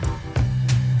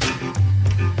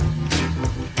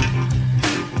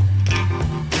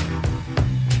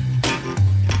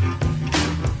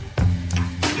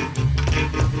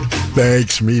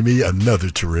Thanks, Mimi. Another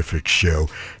terrific show.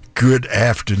 Good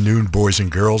afternoon, boys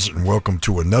and girls, and welcome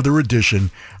to another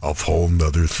edition of Whole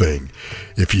Nuther Thing.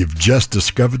 If you've just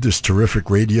discovered this terrific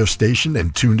radio station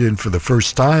and tuned in for the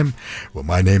first time, well,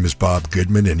 my name is Bob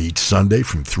Goodman, and each Sunday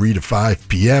from 3 to 5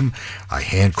 p.m., I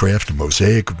handcraft a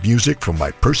mosaic of music from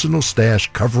my personal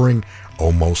stash covering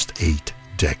almost 8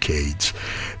 decades.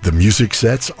 The music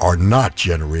sets are not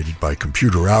generated by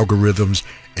computer algorithms,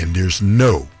 and there's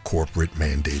no corporate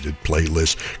mandated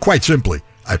playlist. Quite simply,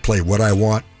 I play what I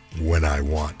want, when I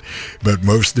want. But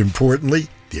most importantly,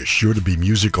 there's sure to be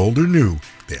music old or new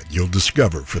that you'll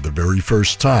discover for the very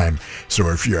first time. So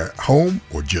if you're at home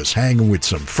or just hanging with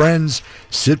some friends,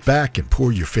 sit back and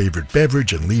pour your favorite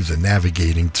beverage and leave the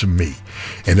navigating to me.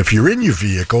 And if you're in your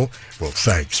vehicle, well,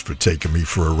 thanks for taking me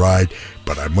for a ride.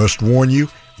 But I must warn you,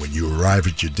 when you arrive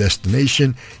at your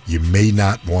destination, you may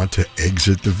not want to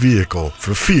exit the vehicle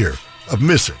for fear of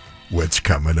missing what's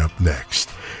coming up next.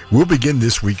 We'll begin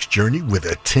this week's journey with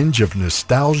a tinge of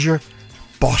nostalgia,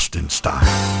 Boston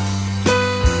style.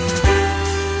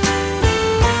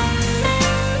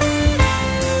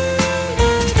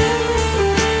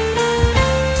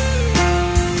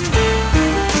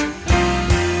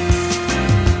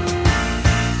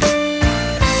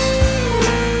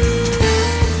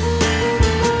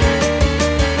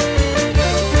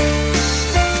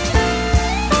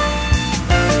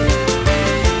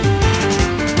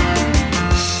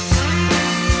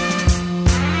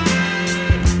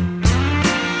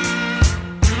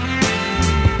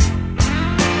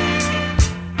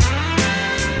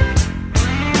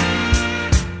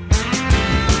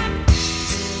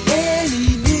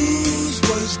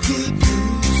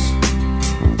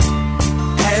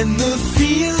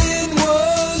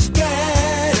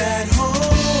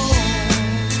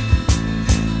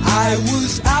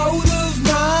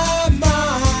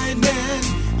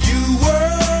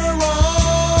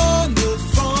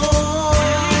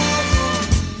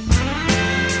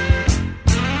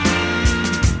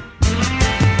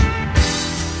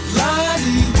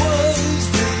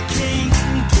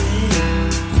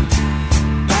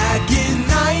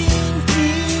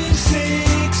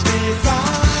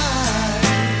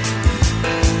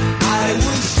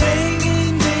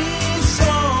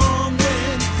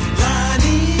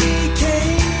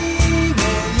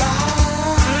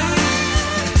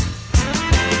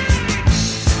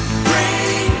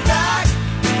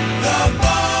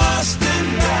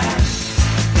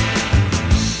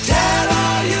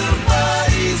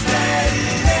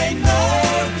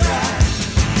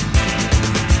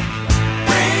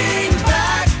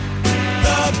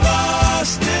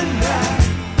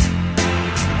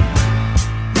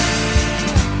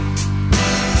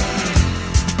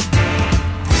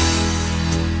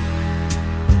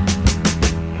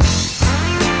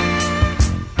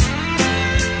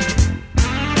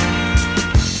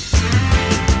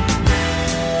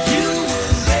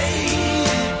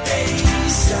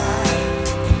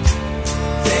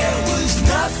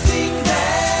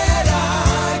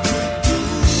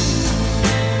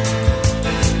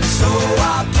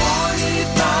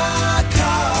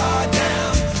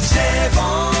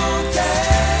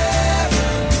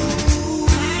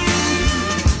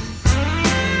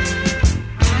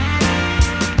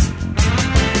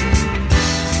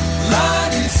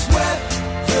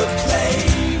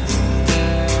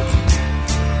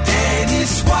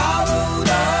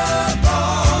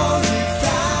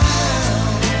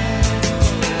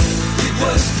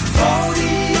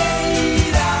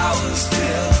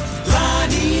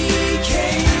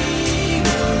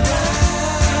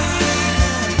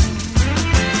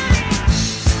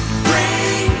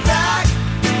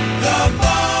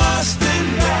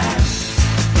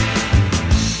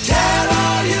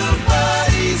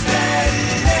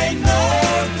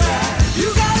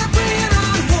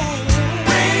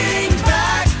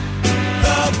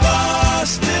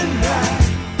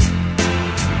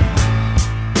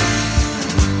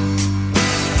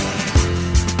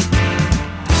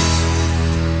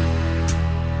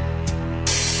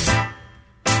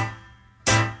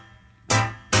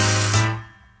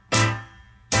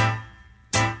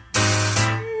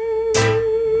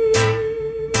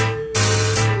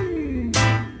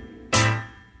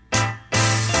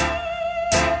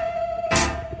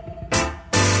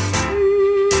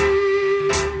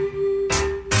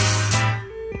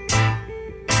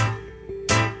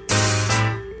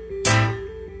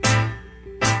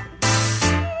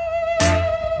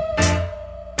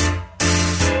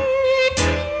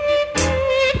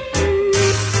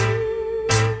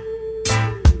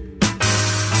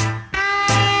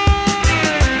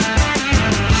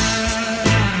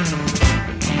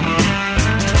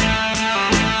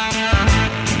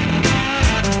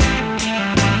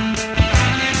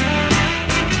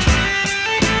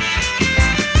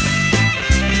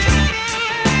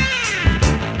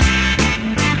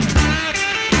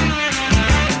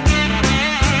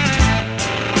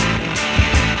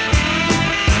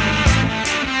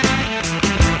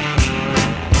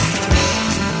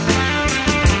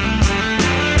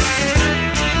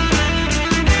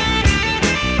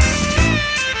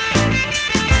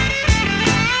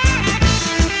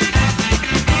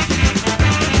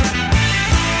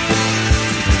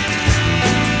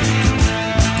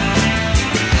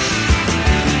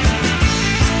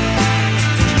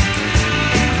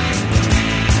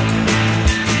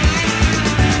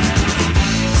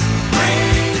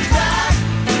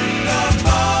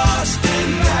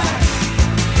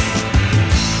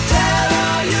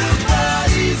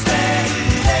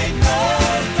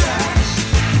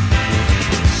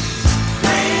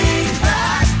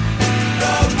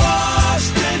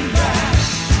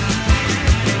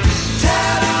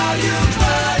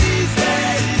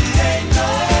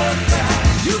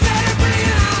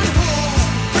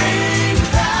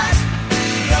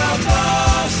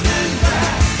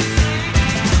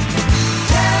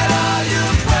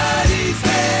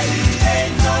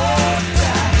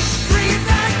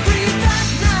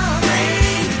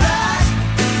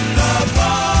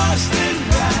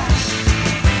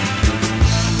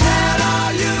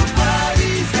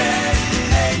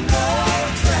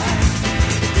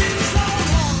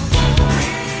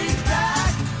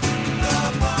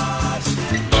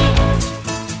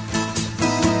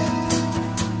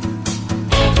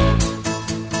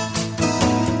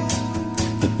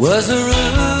 was a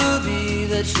ruby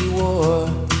that she wore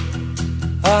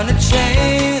on a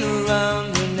chain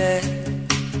around her neck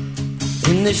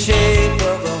in the shape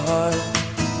of a heart,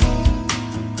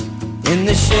 in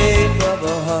the shape of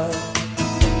a heart.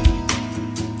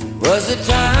 Was a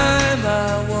time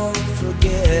I won't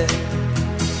forget,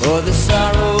 for the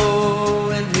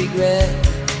sorrow and regret,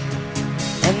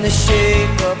 and the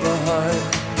shape of a heart,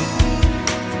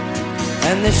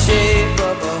 and the shape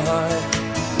of a heart.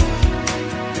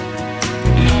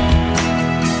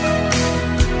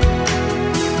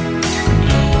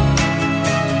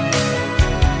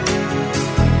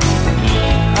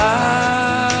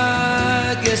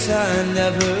 I guess I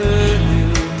never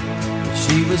knew what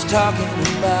she was talking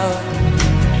about.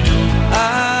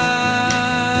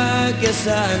 I guess I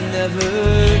never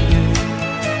knew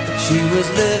that she was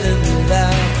living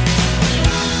without.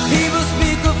 People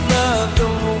speak of love,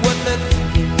 don't know what they're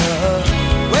thinking of.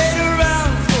 Wait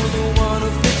around for the one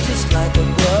who fits just like a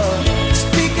glove.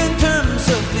 Speak in terms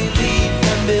of belief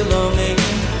and belonging.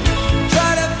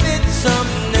 Try to fit some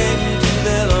name to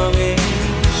their longing.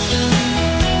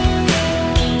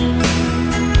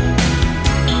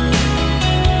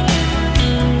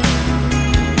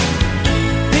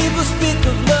 People speak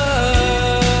of love.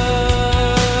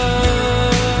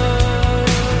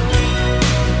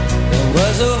 There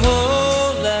was a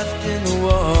hole left in the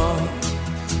wall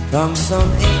from some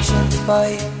ancient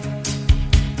fight,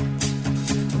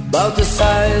 about the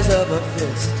size of a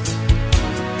fist,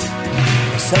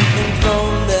 something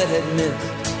thrown that had missed.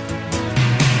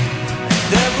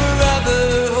 There were other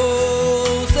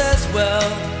holes as well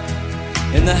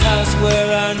in the house where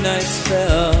our nights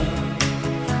fell,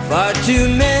 far too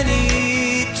many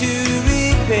to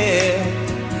repair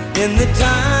in the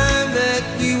time that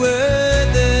we were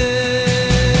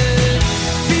there.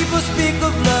 People speak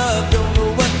of love, don't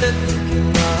know what they're thinking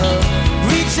of.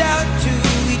 Reach out to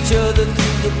each other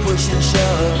through the push and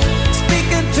shove. Speak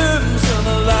in terms of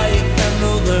a life and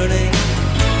no learning.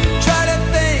 Try to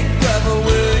think of a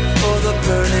word for the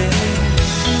burning.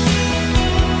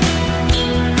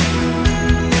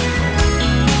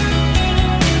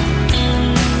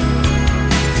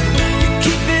 You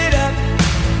keep it up,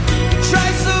 you try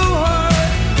so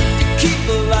hard to keep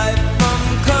the life from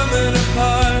coming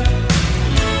apart.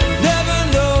 Never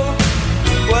know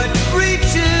what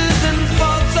breaches and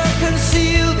faults are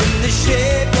concealed in the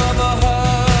shape of a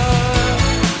heart,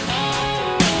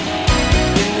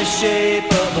 in the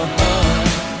shape of a heart,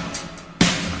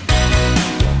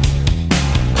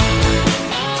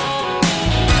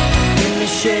 in the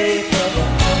shape of a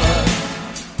heart.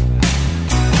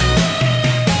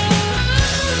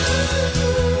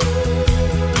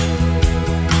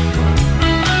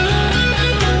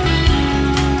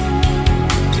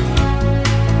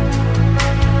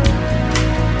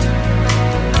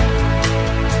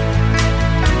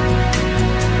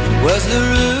 Was the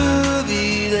ruby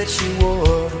that she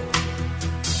wore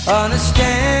on a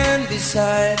stand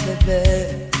beside the bed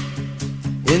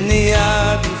in the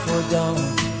hour before dawn,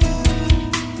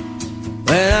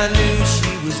 when I knew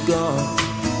she was gone,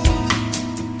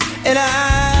 and I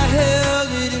held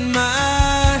it in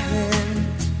my hand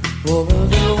for a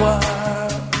little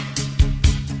while,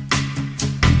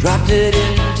 dropped it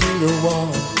into the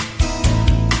wall,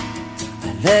 I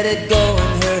let it go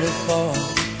and heard it fall.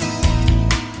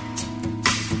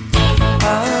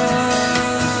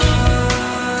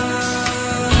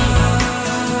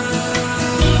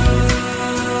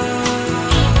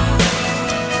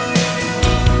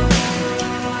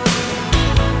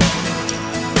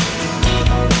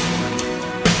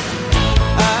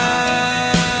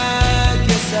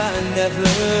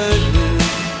 Never knew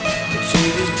what she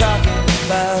was talking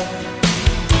about.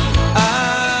 I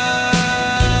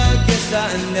guess I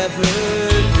never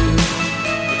knew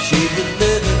what she was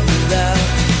living without.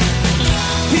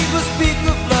 People speak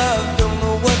of love, don't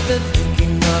know what they're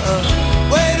thinking of.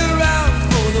 Wait around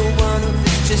for the one who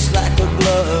fits just like a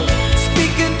glove.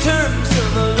 Speak in terms of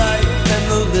the life and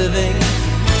the living.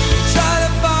 Try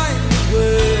to find the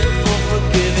word for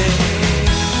forgiving.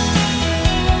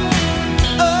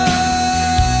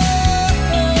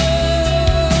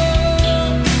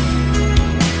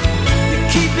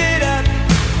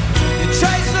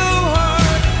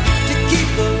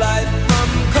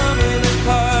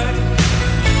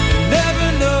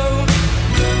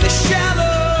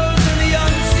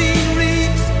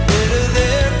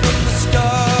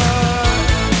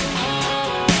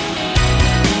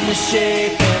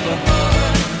 Shape of a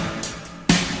heart,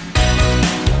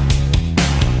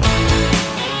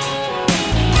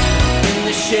 in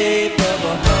the shape of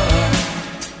a heart,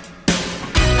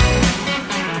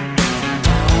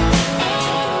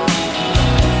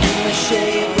 in the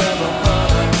shape of a heart.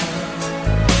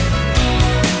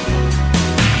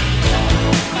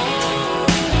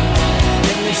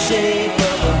 shape of a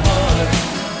heart.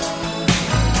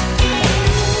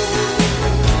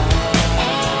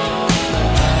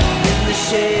 In the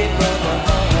shape of a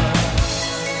heart.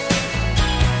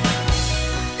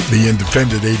 The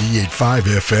Independent 88.5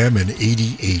 FM and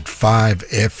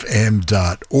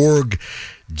 88.5fm.org.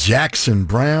 Jackson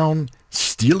Browne,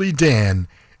 Steely Dan,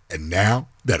 and Now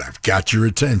That I've Got Your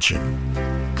Attention.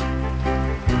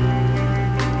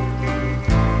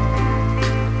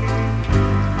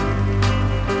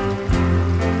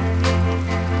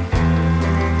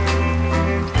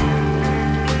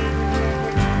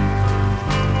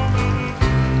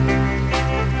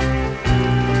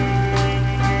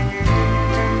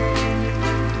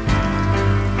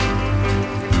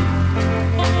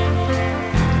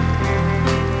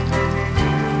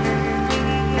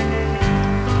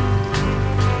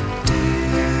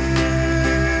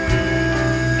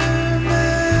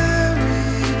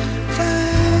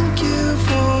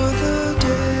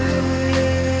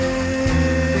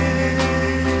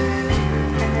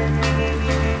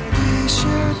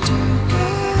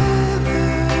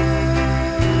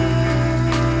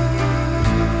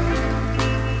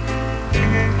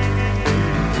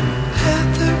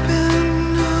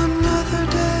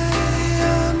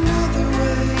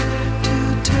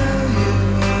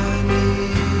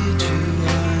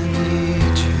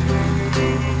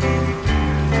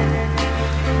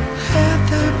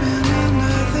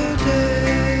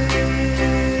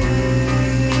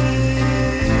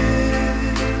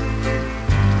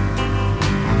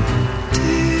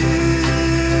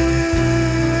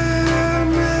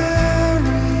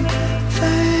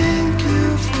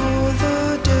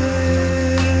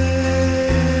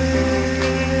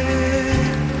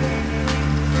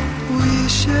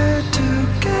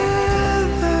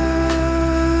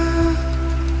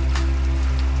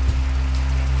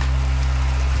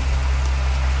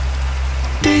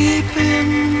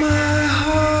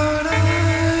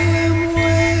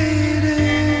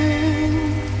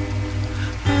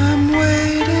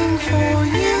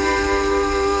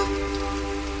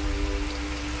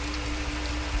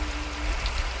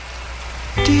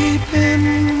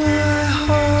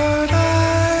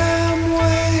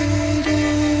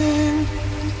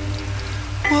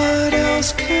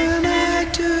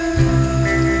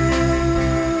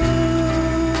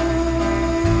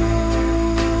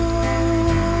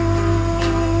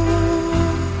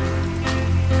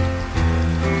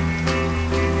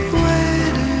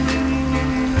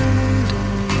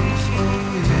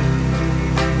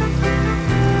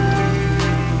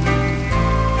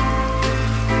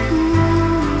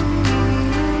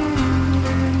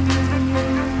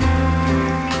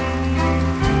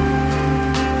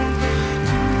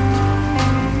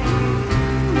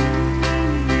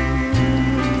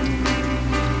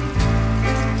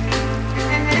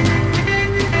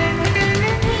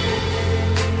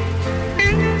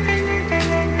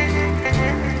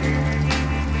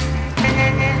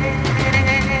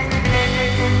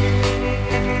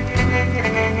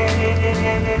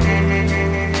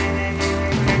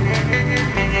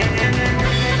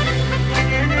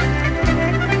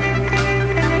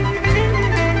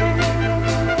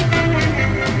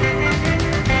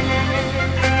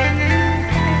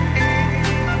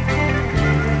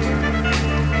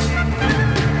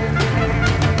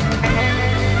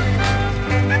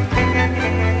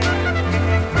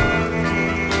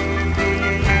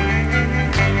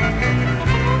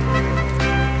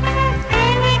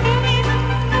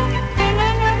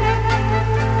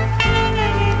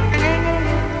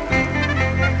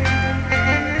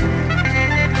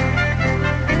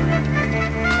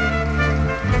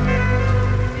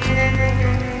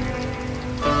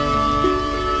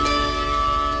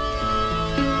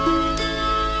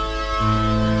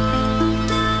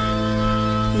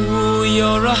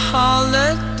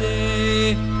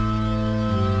 holiday,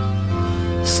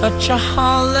 such a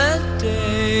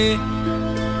holiday.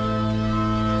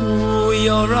 Ooh,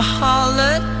 you're a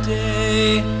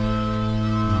holiday,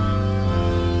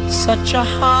 such a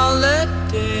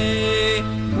holiday.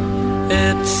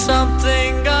 It's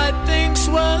something I think's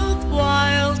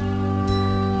worthwhile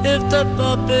if the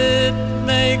puppet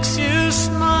makes you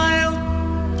smile.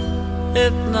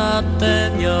 If not,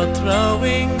 then you're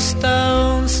throwing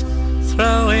stones,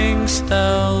 throwing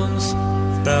stones,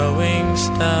 throwing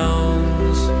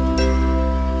stones.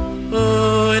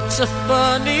 Oh, it's a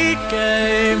funny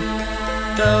game.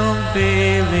 Don't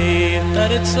believe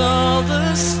that it's all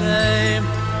the same.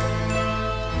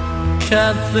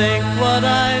 Can't think what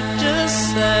I just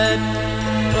said.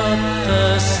 Put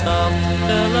the soft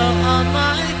pillow on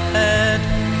my head.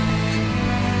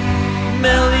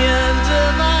 Millions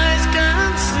of eyes can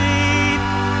see,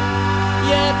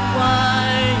 yet why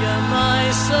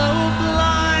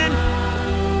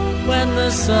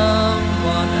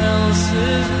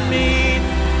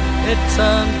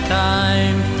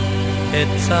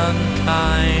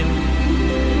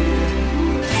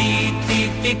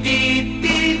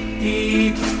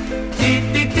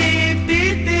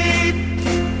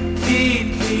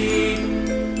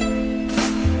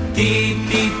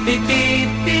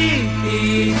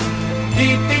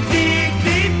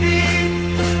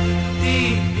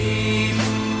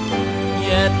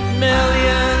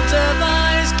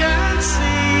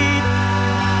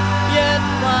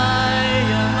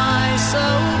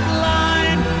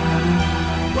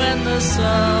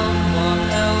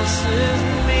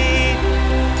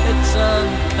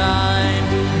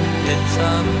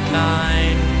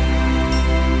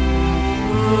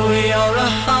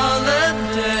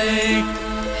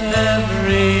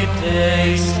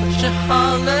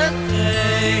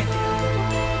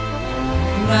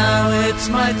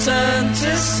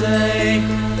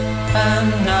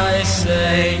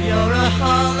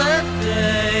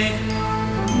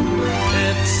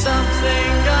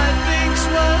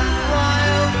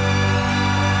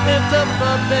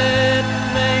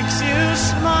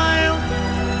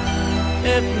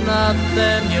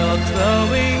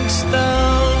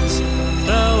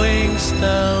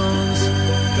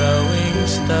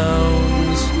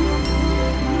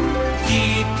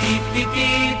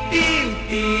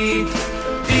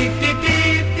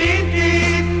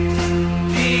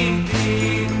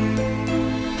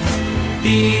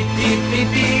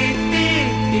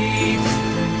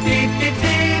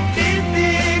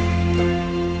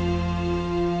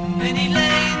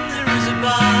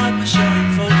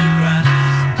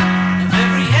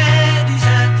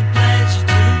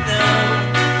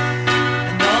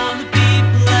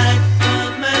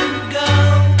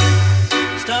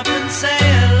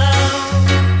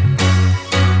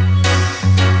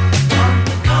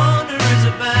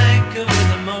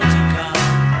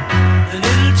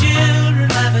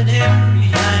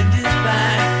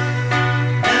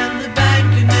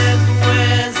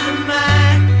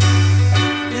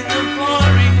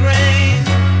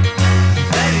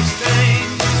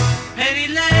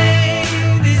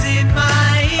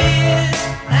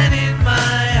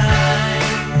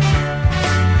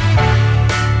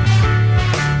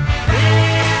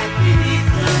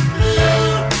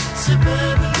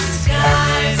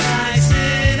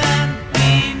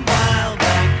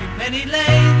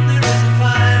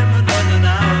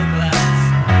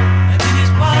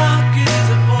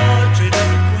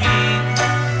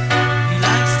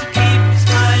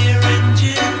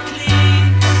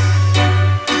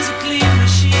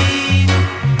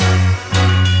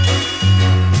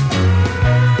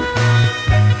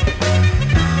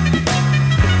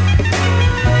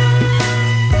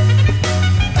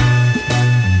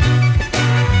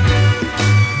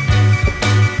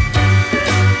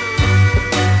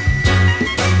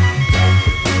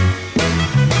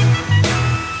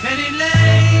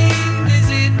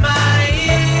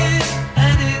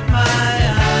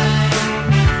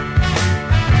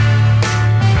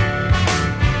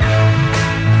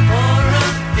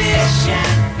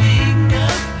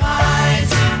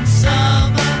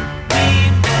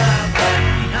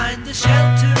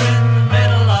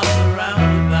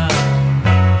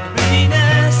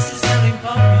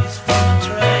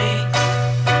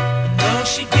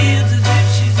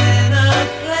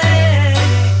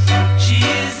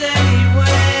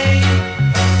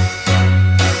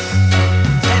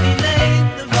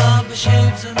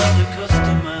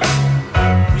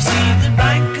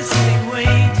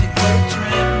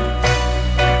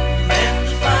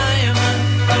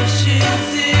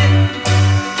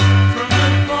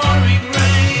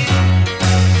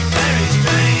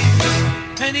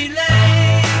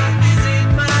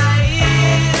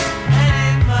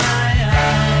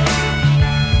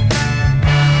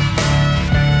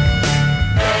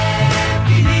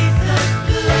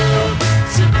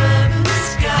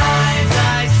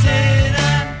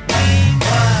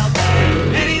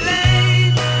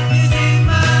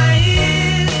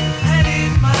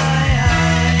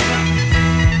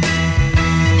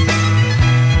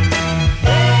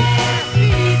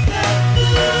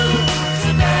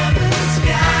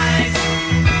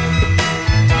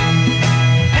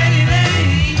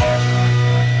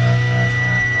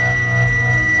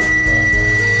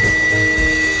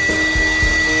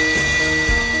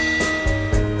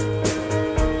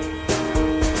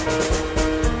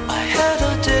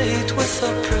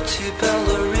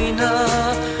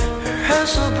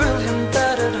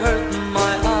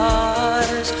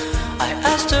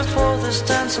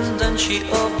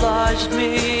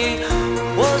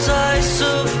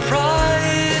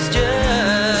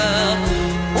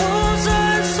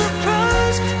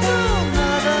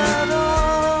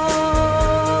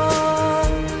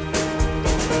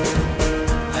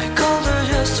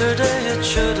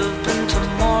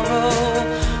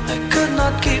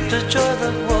the joy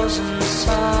that was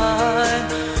inside.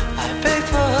 I begged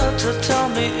for her to tell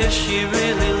me if she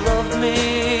really loved me.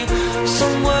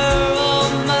 Somewhere a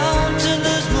mountain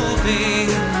is moving.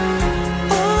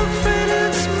 Oh, afraid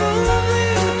it's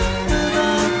moving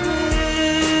without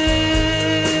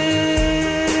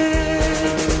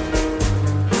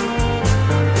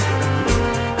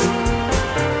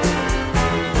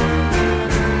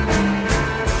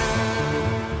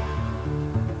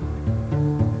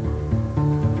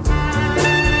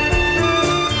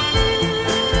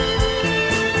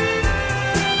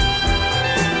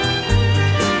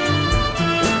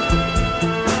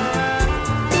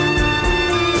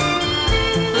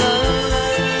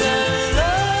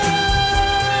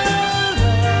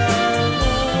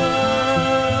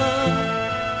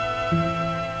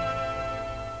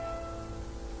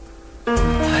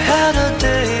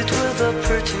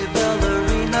pretty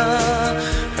ballerina.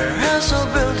 Her hair so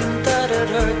brilliant that it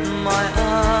hurt my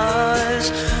eyes.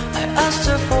 I asked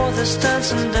her for this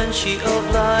dance and then she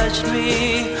obliged me.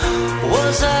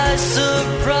 Was I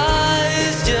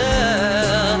surprised?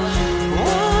 Yeah.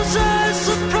 Was I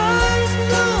surprised?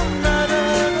 No, not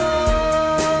at all.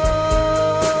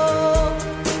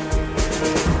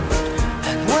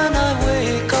 And when I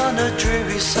wake on a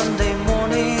dreary Sunday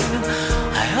morning,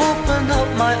 I open up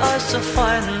my eyes to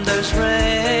find there's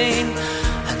rain,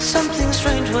 and something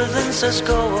strange within says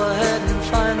go ahead and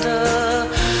find her.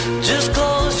 Just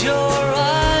close your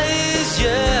eyes,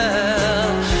 yeah.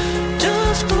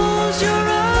 Just close your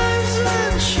eyes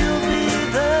and she'll be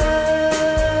there.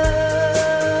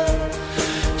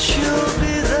 She'll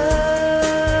be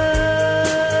there.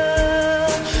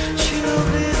 She'll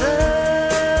be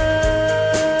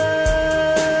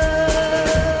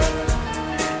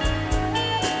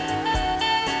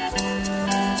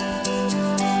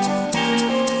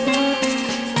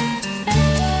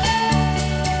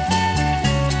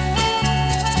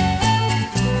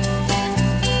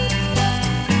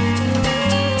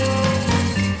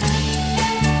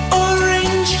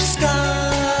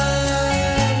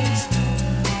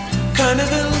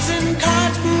carnivals in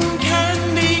cotton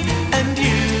candy and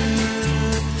you,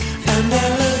 and I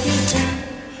love you too,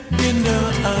 you know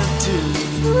I do.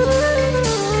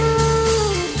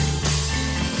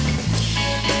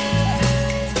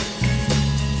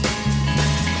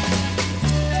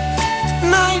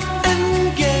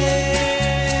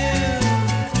 Nightingale,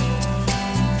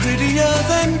 prettier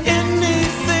than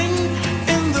anything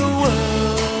in the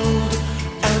world,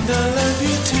 and I love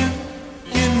you too,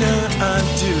 you know I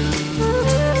do.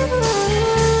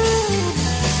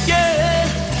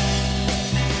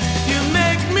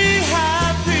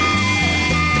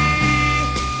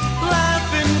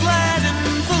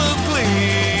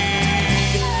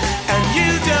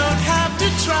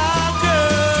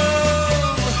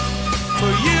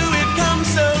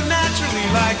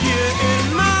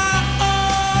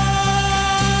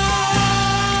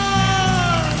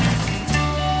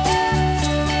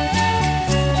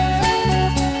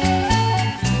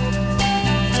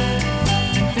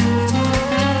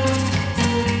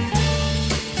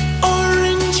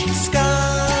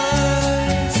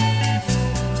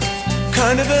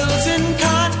 Carnivals in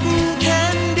cotton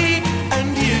candy and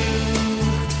you,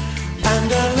 and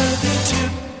I love you too,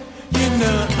 you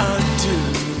know I do.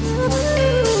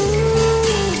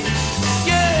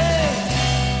 Yeah,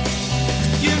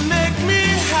 you make me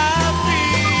happy,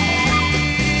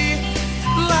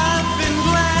 laughing,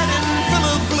 glad and full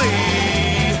of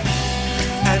glee,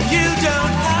 and you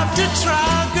don't have to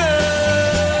try,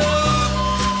 girl,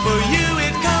 for you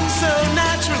it comes so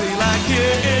naturally like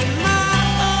you're in my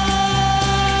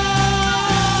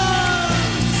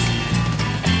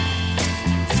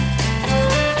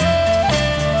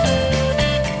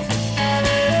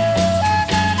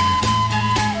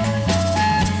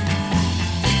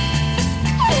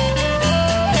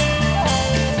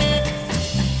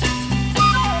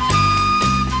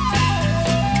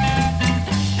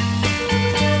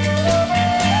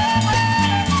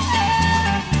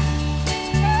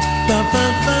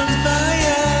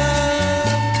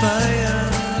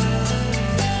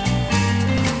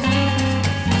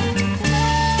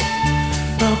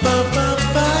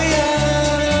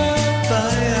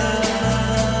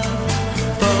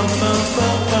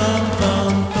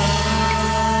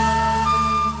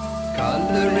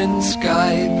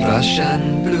Russian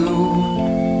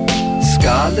blue,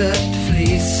 scarlet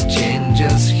fleece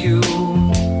changes hue,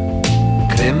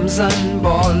 crimson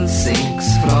ball sinks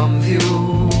from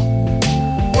view.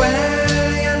 Wear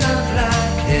your love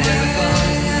like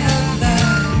heaven,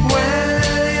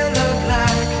 wear your love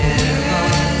like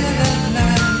heaven,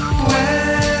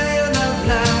 wear your love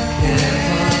like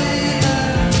heaven.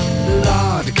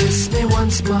 Lord,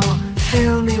 once more,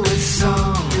 fill me with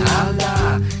song.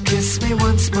 Allah, kiss me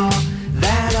once more,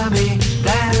 that I may,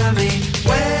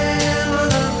 well, my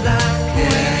love like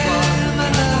heaven,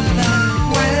 my love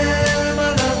like, well, my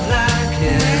love like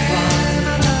heaven.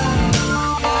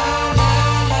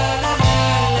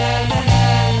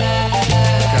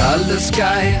 Color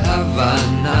sky,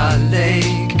 Havana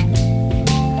Lake,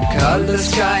 color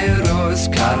sky, rose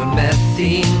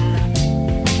carmethine,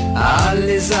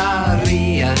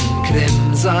 alizari and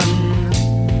crimson.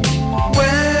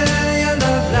 Well, your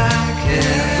love like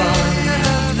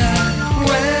heaven,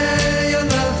 well, your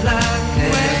love like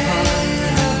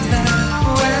heaven,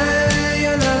 well,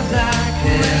 your love like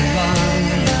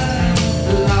heaven.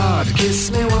 Lord, kiss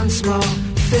me once more,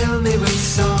 fill me with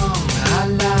song.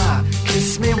 Allah,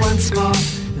 kiss me once more,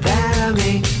 that I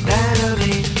may,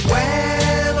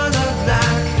 well, my love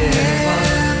like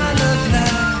heaven, my love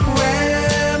like,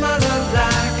 well, my love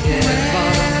like heaven.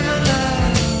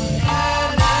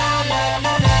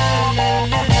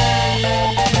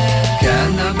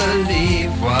 Can I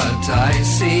believe what I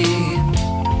see?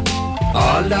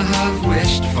 All I have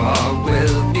wished for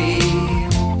will be,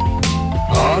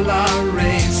 all our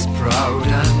race proud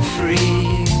and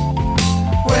free.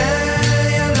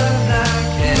 Well, your love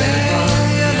like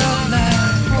heaven, your love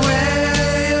like,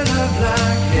 well, your love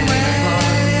like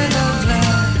heaven, your love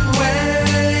like,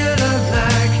 well, your love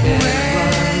like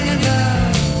heaven.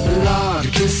 Lord,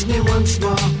 kiss me once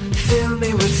more, fill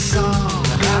me with song.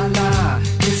 Allah,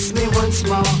 kiss me once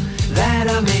more, that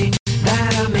I may,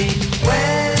 well,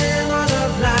 my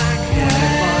love like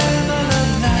heaven, my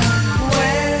love like,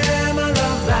 well, my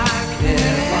love like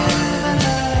heaven.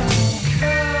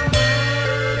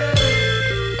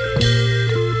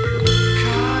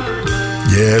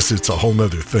 Yes, it's a whole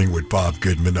nother thing with Bob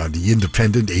Goodman on the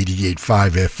Independent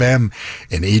 88.5 FM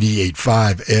and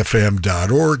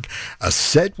 88.5fm.org. A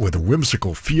set with a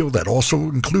whimsical feel that also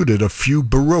included a few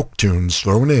Baroque tunes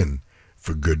thrown in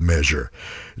for good measure.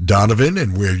 Donovan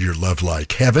and Where Your Love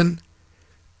Like Heaven,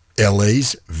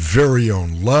 LA's very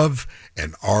own Love,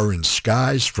 and Orange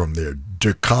Skies from their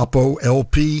Da Capo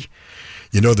LP.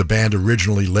 You know, the band,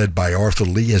 originally led by Arthur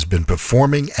Lee, has been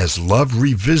performing as Love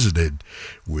Revisited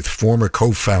with former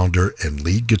co-founder and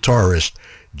lead guitarist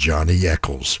Johnny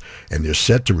Eccles, and they're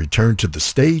set to return to the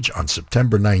stage on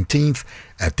September 19th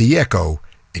at the Echo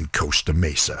in Costa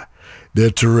Mesa.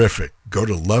 They're terrific. Go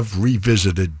to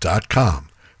loverevisited.com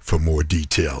for more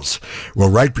details. Well,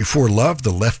 right before Love,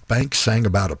 the Left Banke sang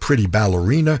about a pretty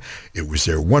ballerina. It was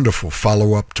their wonderful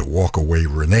follow-up to Walk Away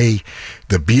Renee.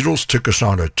 The Beatles took us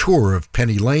on a tour of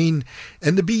Penny Lane,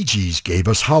 and the Bee Gees gave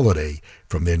us Holiday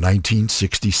from their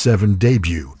 1967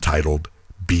 debut titled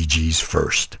Bee Gees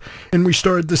First. And we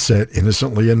started the set,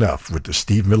 innocently enough, with the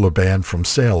Steve Miller Band from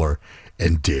Sailor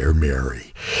and Dare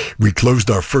Mary. We closed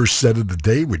our first set of the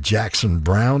day with Jackson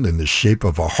Browne in The Shape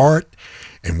of a Heart,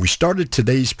 and we started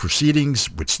today's proceedings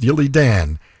with Steely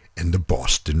Dan and the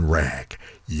Boston Rag.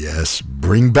 Yes,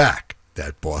 bring back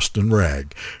that Boston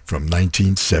Rag from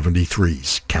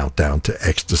 1973's Countdown to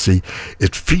Ecstasy.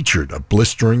 It featured a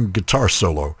blistering guitar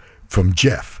solo from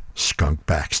Jeff Skunk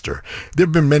Baxter. There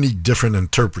have been many different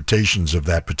interpretations of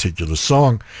that particular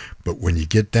song, but when you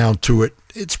get down to it,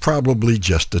 it's probably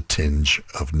just a tinge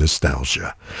of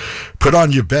nostalgia. Put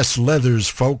on your best leathers,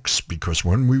 folks, because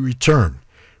when we return,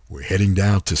 we're heading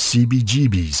down to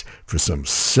CBGB's for some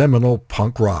seminal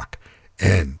punk rock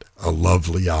and a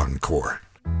lovely encore.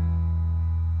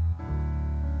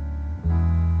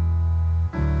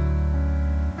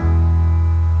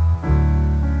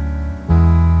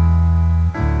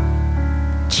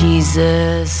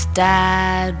 Jesus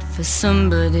died for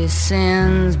somebody's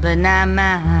sins, but not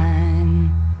mine.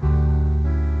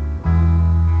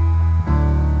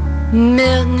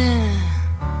 Metheny,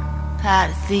 pot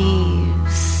of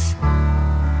thieves,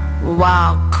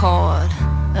 wild cord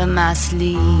of my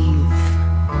sleeve,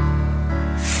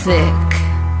 thick,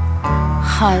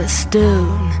 heart of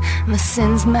stone. My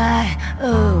sins my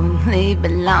own, they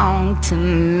belong to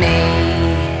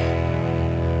me.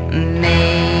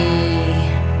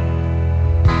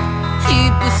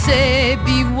 People say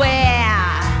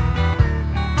beware,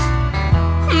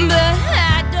 but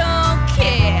I don't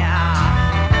care.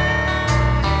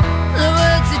 The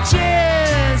words are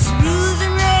just rules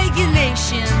and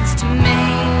regulations to me.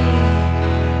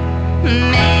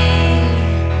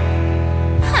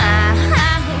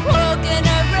 I walk in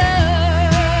a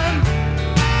room,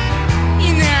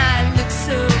 you know I look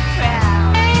so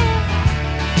proud.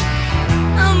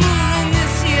 I'm moving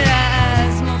this here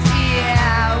as my fear,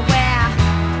 where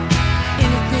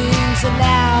anything's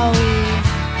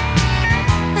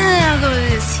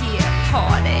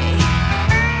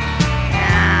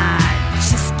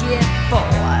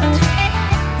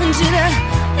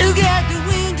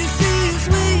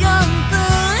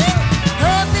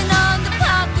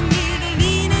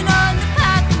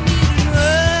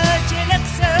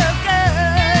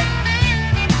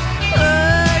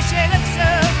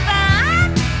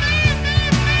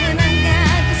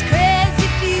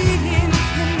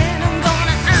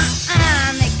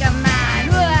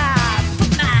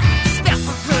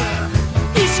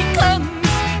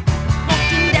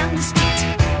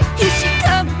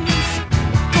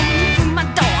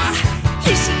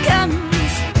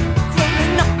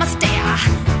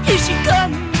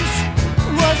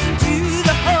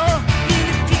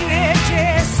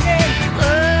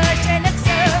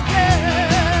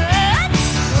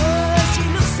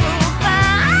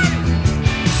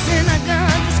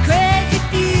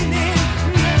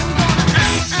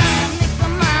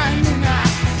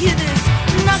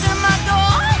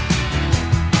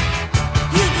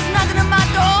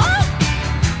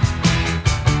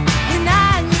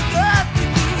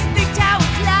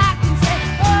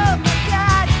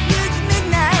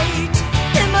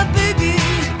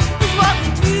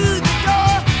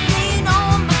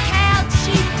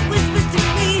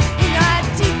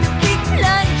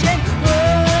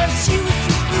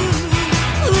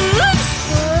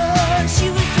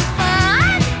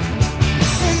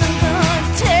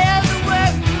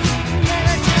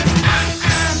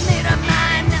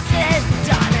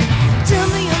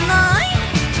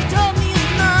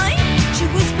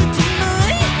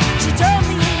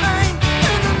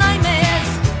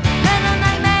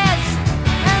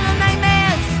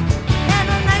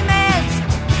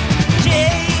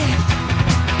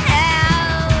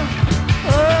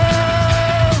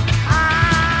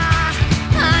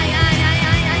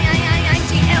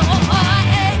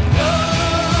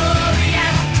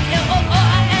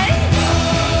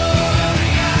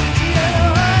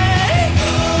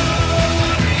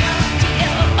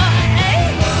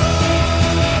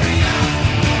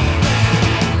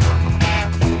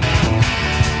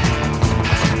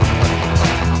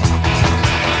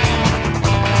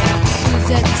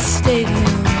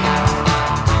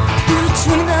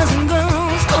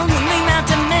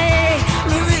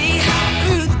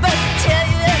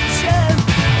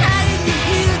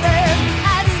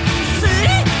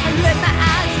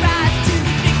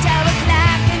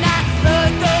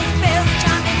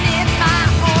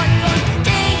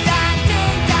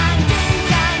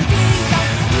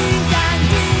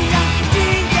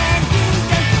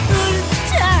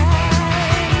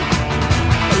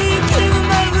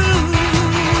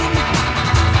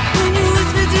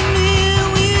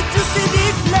To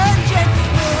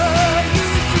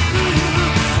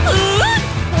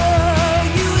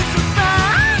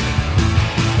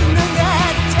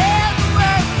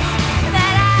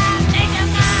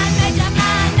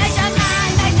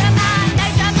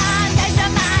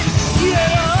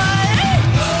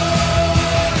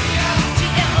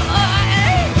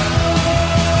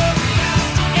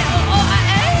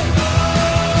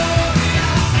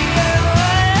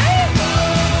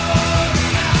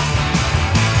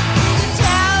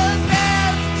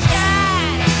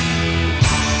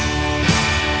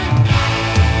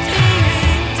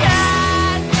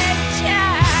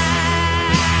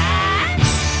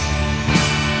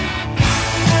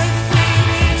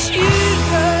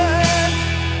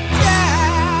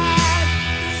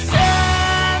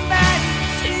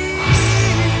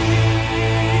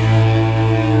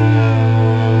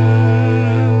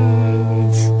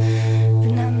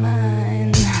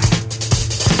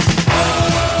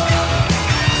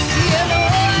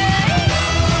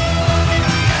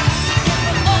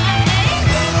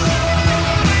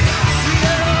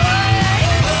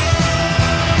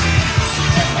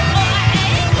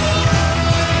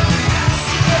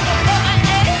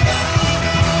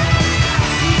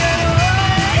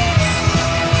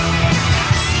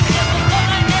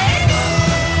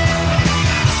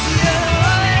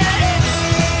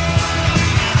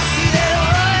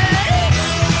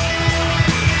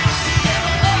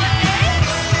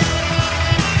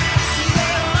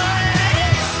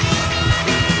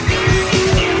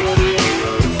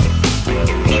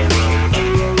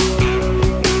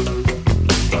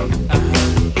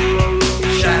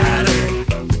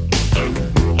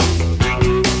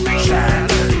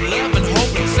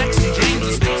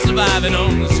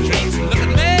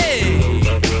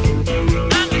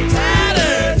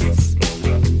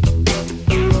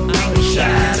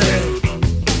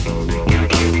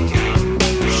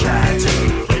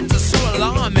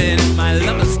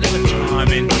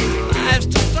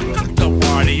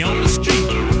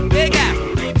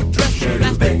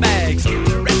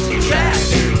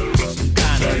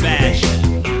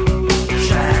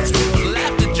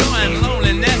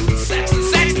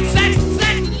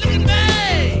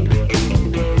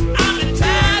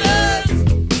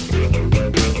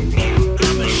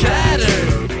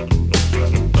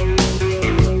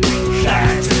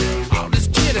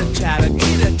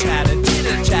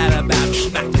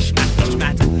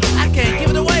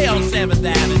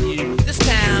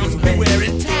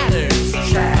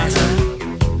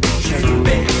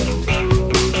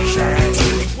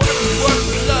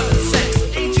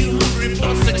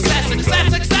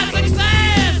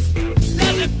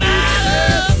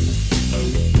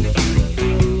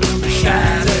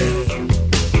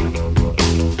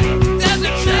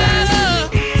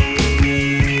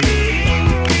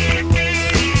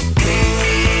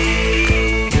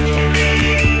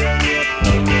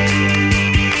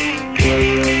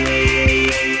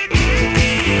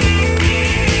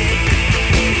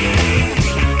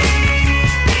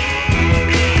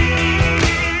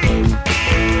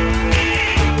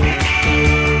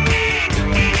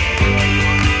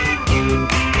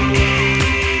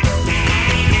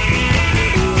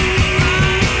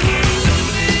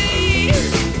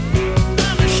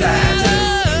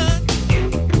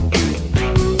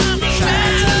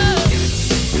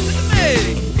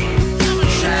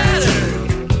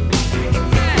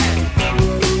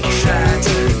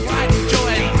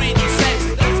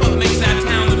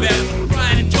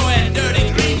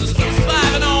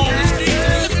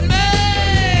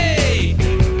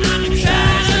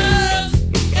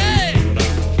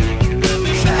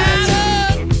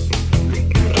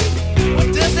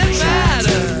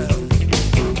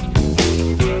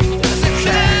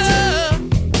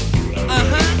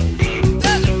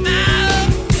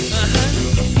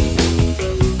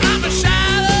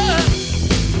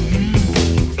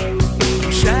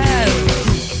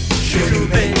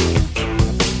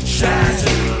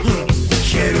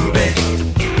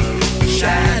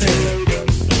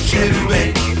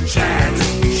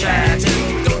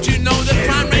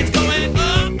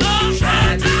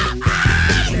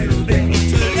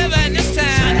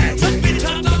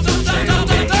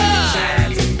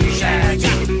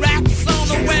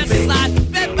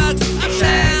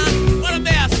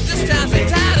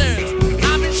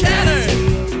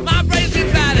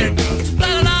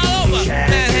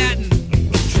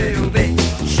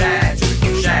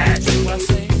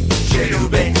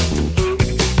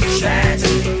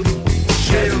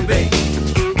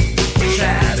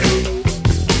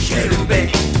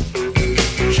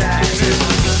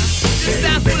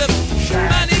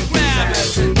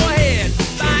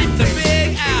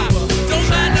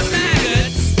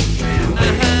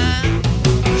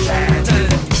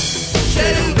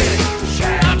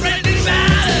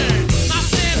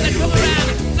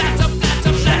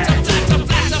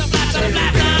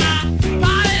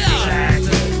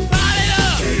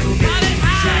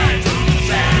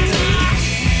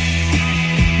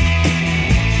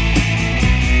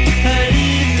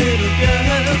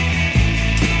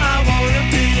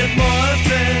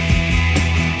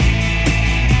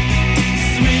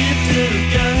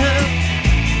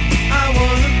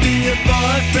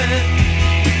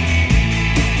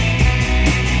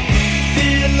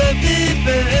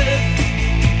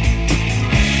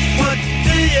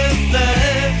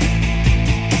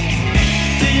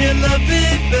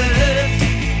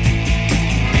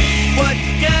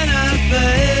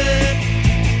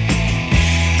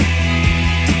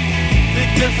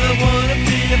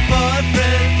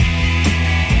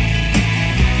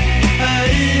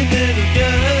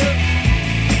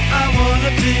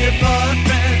a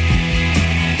boyfriend.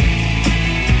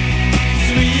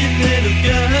 Sweet little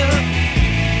girl,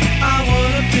 I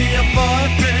wanna be a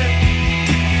boyfriend.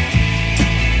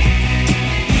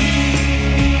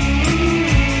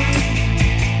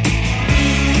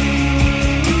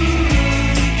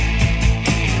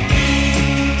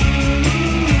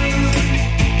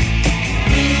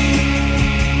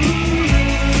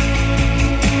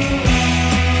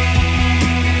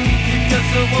 Because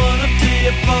I wanna be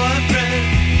a boyfriend.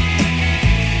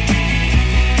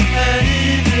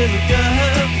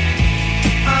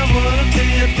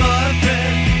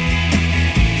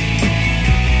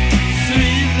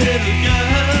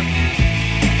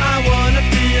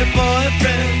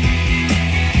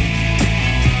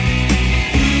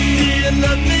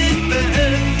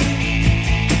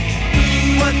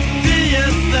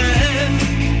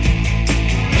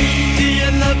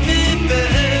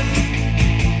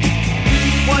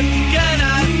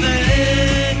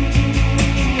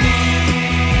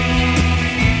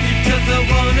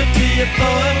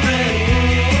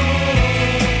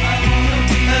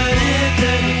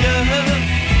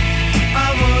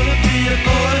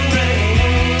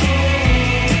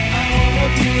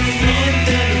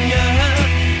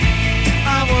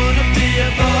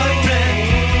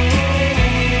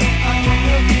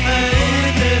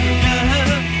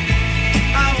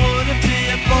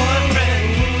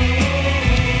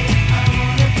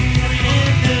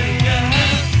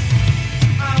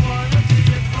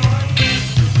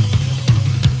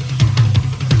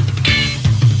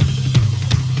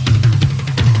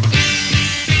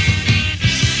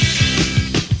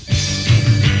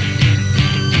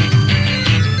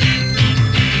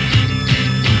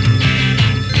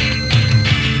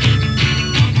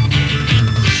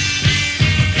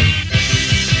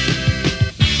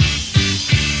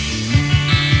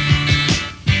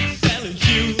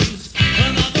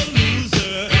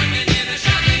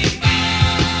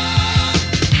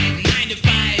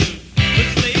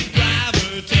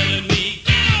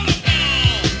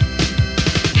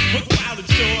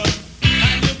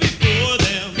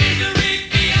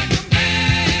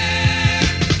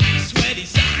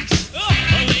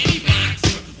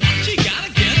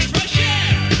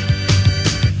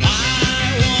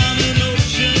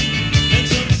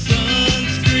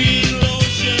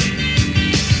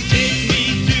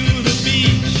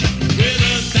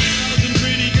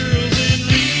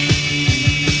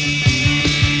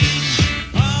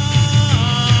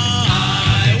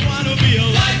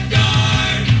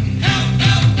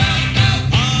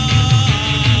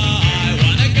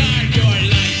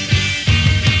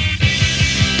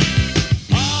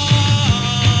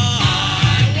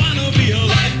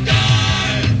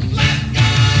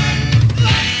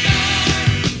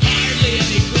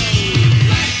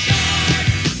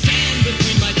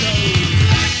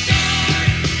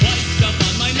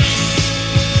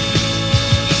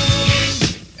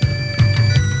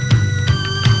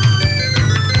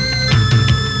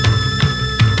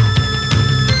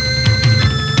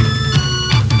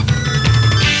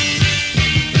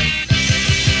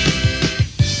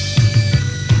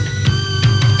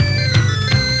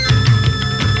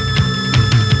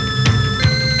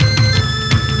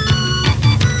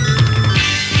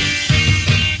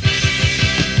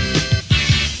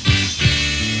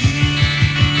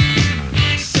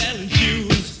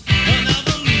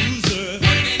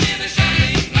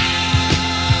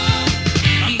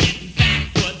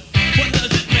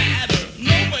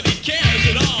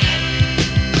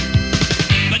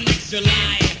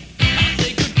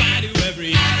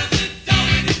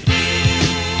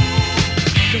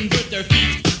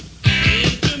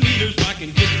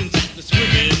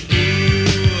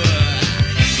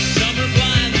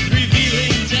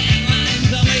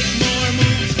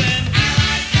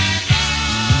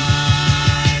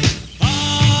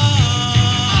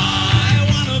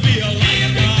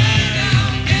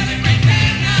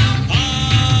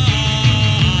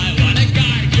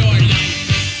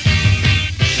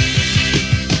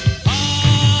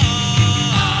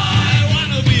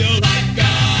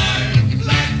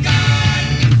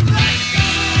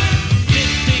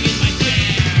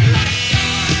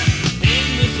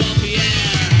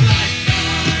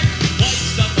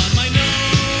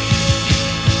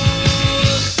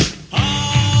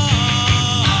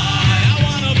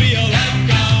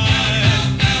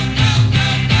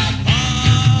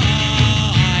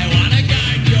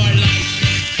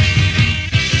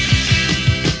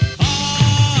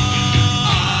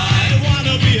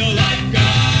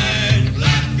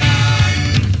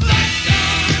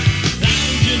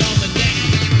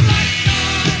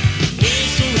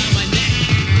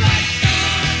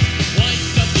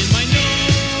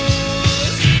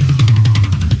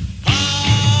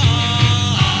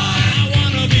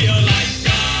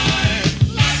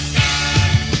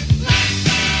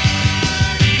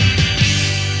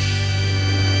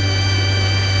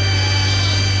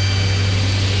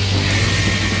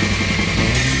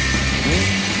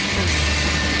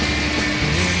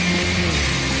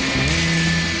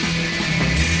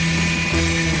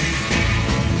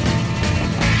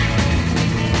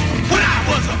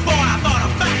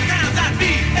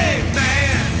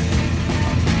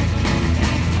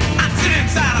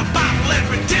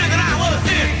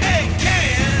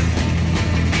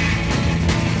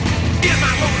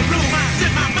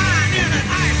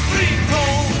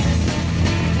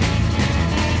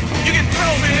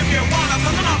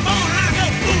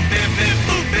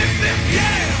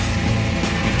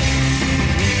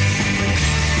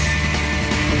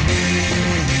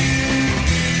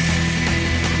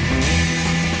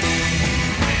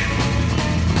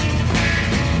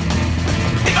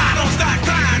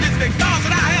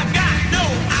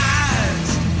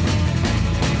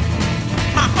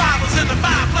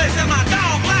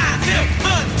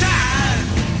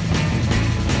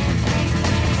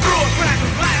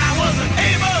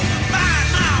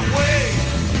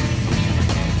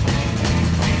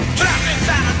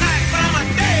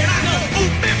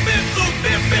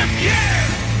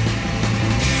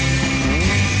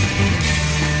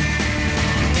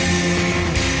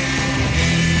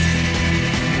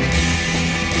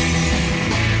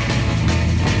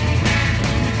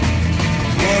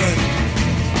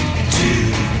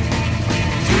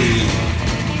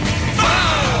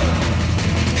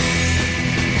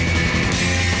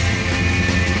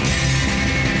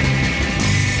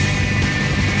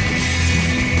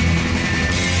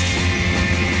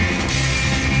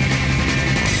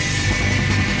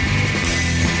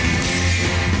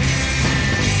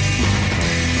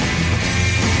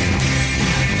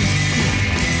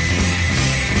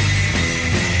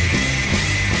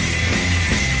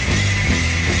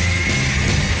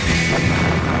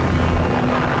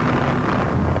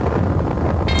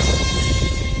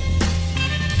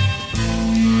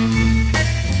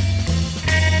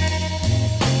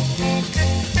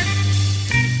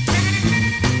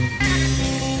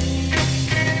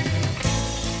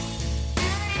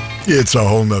 It's a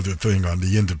whole nother thing on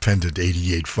the independent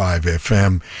 88.5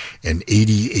 FM and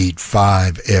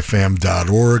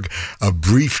 88.5fm.org. A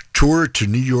brief tour to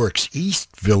New York's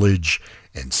East Village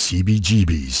and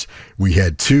CBGB's. We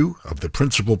had two of the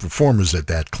principal performers at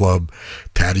that club,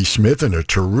 Patti Smith in a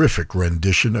terrific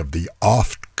rendition of the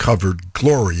oft-covered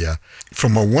Gloria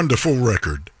from a wonderful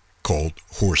record called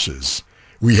Horses.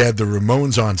 We had the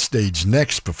Ramones on stage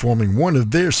next, performing one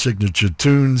of their signature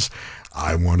tunes,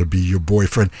 I Want to Be Your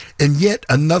Boyfriend, and yet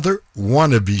another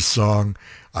wannabe song,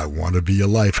 I Want to Be a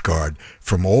Lifeguard,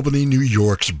 from Albany, New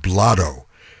York's Blotto.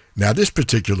 Now, this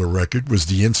particular record was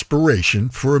the inspiration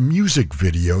for a music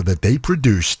video that they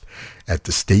produced at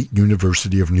the State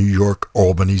University of New York,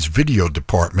 Albany's video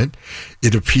department.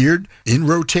 It appeared in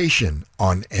rotation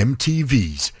on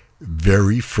MTV's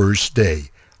very first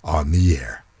day on the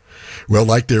air. Well,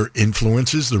 like their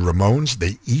influences, the Ramones,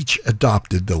 they each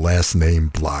adopted the last name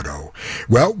Blotto.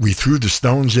 Well, we threw the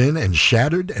Stones in and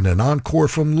Shattered, and an encore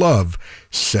from Love,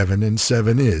 7 and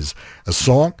 7 Is, a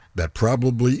song that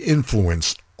probably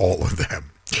influenced all of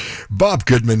them. Bob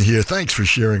Goodman here. Thanks for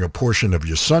sharing a portion of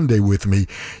your Sunday with me.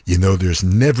 You know there's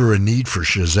never a need for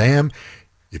Shazam.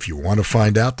 If you want to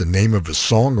find out the name of a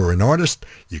song or an artist,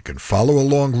 you can follow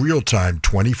along real-time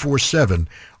 24/7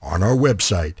 on our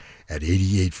website at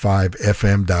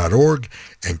 88.5fm.org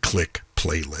and click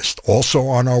playlist. Also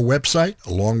on our website,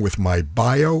 along with my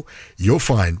bio, you'll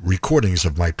find recordings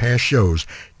of my past shows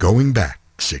going back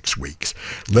 6 weeks.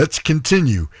 Let's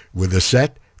continue with a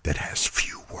set that has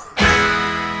few words.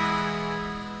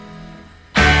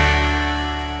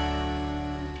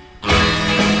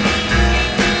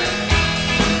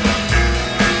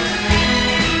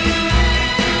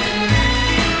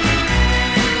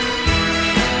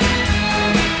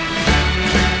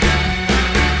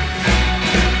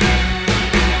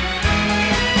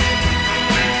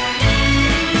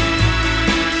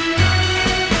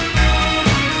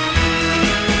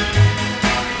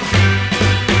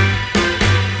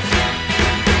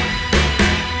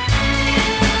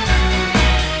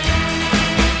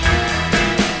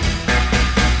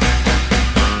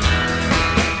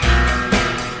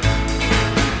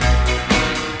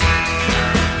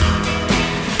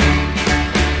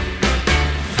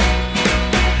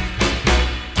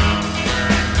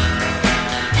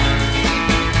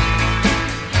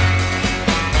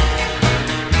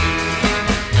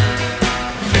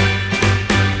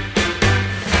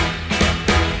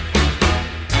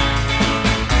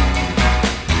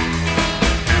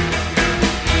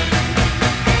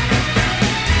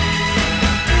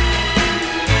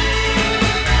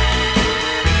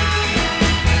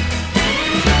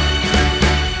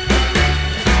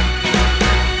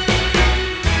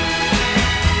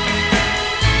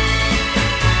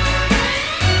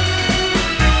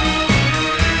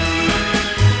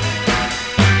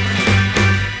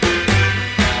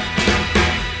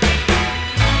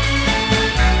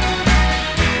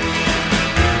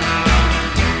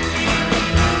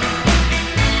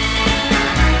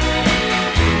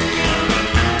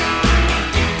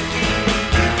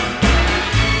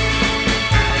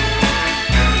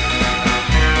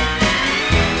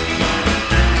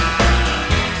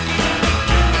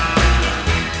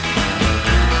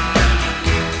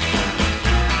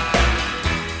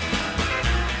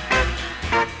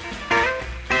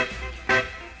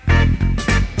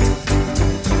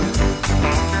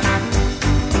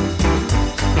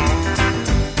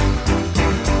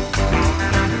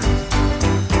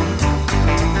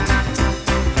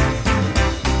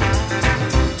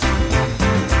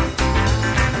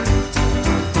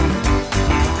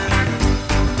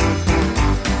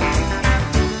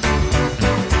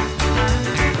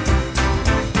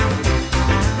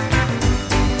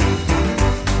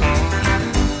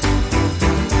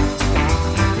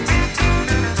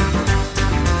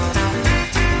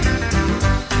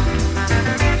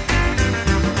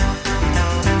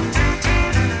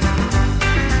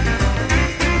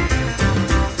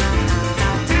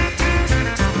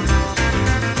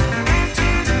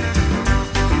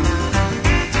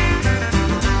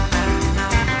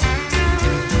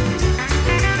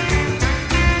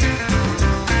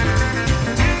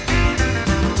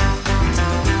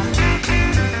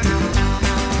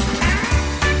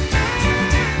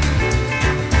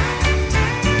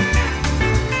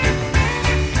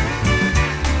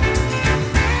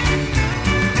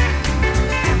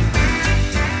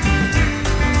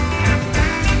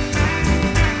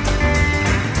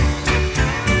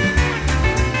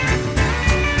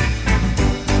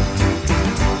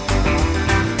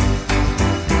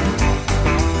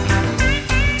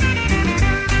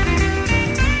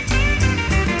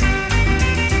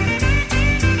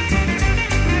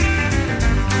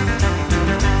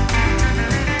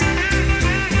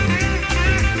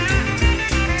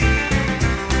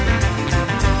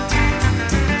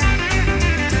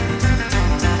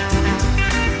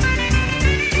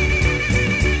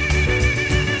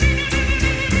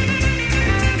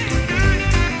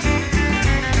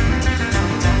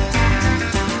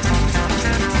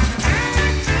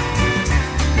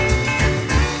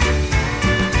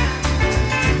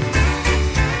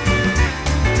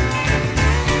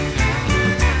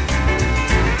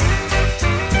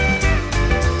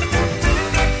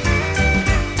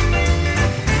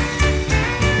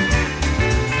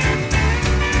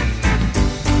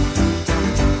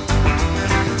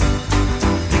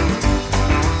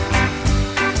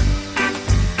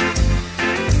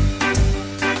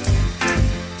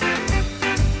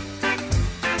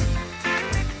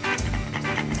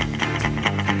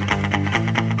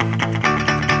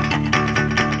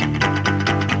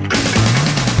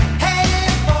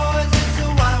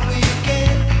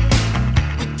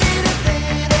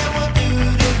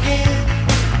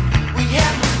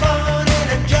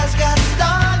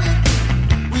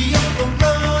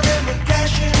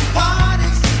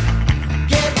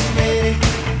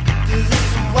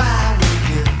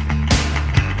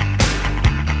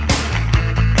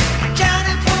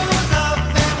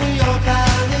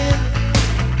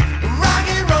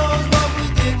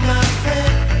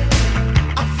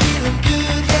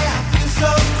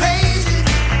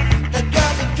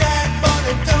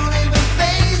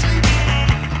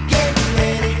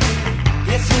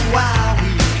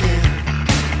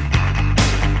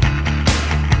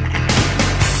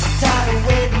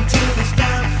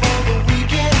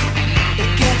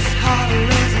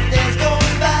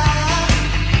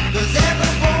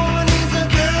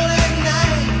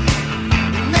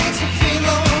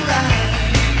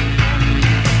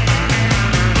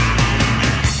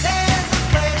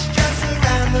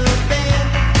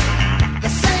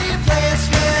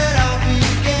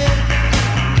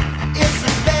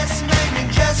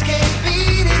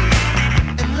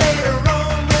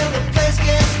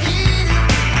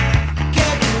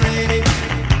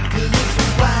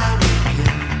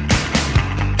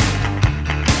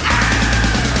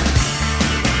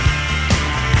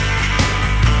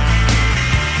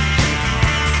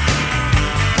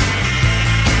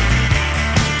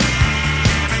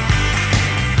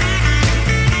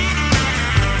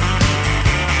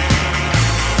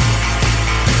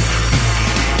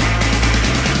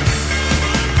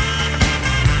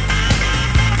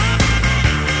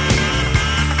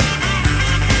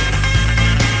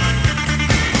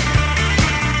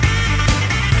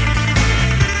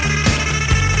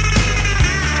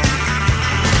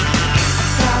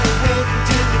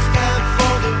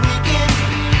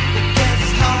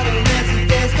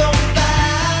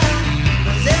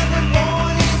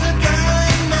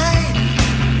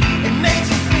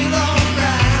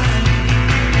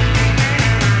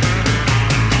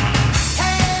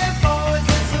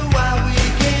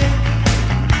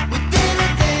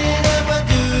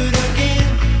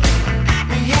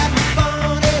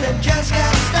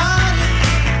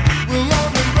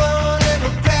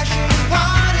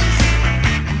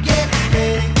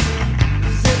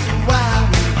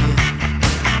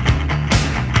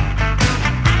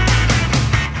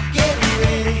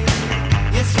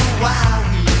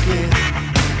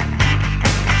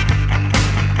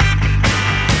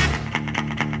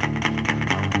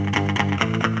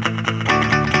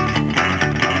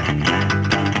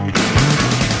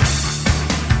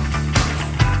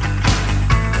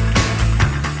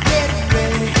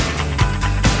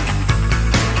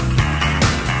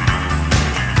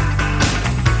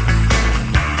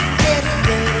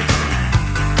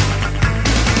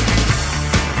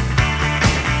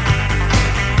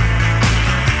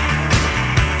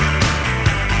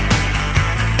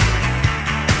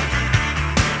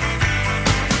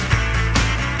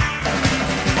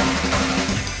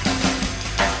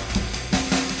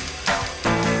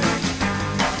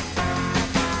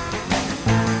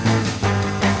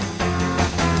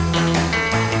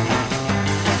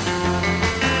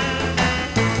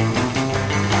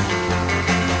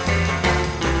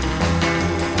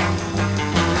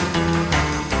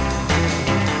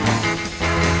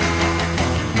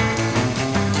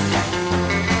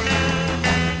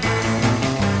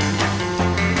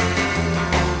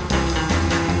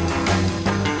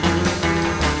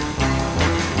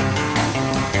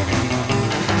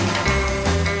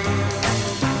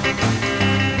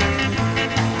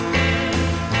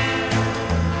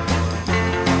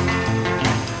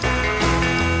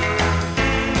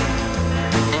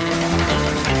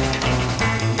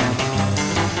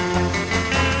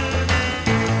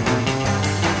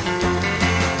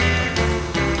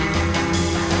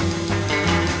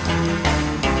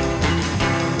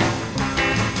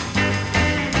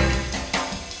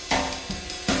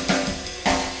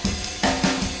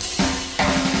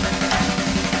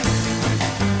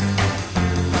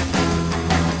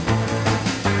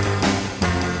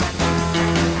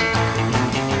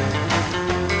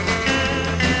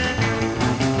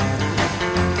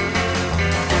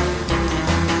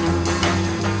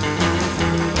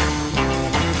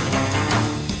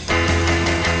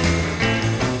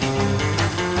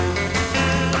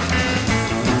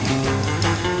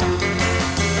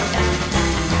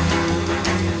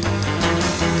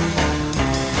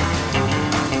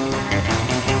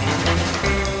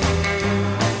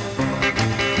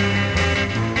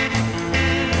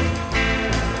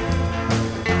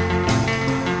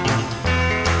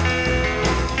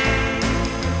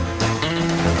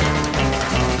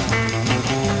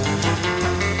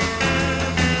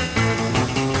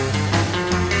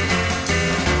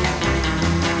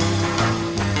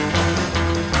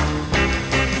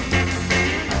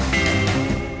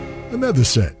 Another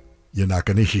set you're not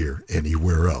going to hear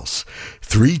anywhere else.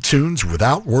 3 tunes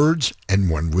without words and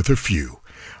 1 with a few,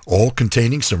 all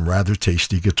containing some rather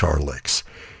tasty guitar licks.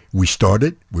 We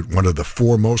started with one of the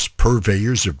foremost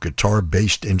purveyors of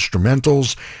guitar-based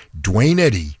instrumentals, Duane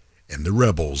Eddy and the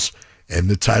Rebels, and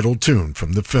the title tune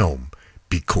from the film,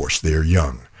 Because They're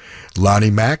Young.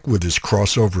 Lonnie Mack with his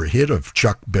crossover hit of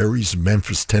Chuck Berry's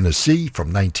Memphis, Tennessee from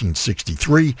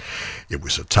 1963. It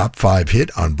was a top 5 hit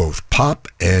on both pop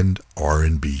and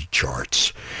R&B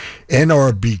charts.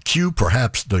 NRBQ,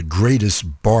 perhaps the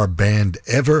greatest bar band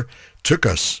ever, took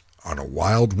us on a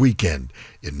wild weekend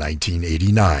in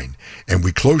 1989. And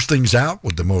we closed things out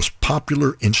with the most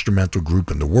popular instrumental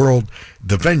group in the world,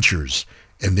 The Ventures,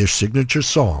 and their signature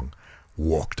song,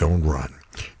 Walk Don't Run.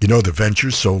 You know, The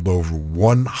Ventures sold over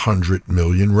 100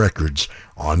 million records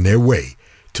on their way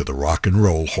to the Rock and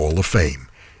Roll Hall of Fame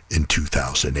in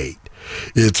 2008.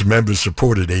 It's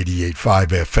member-supported 88.5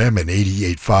 FM and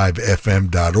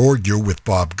 88.5fm.org. You're with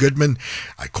Bob Goodman.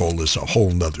 I call this a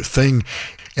whole nother thing.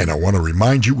 And I want to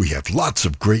remind you, we have lots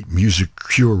of great music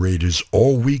curators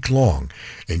all week long,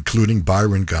 including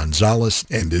Byron Gonzalez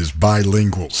and his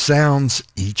bilingual sounds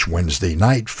each Wednesday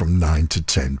night from 9 to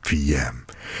 10 p.m.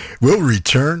 We'll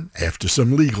return after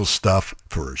some legal stuff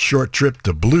for a short trip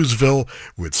to Bluesville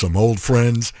with some old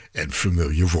friends and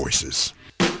familiar voices.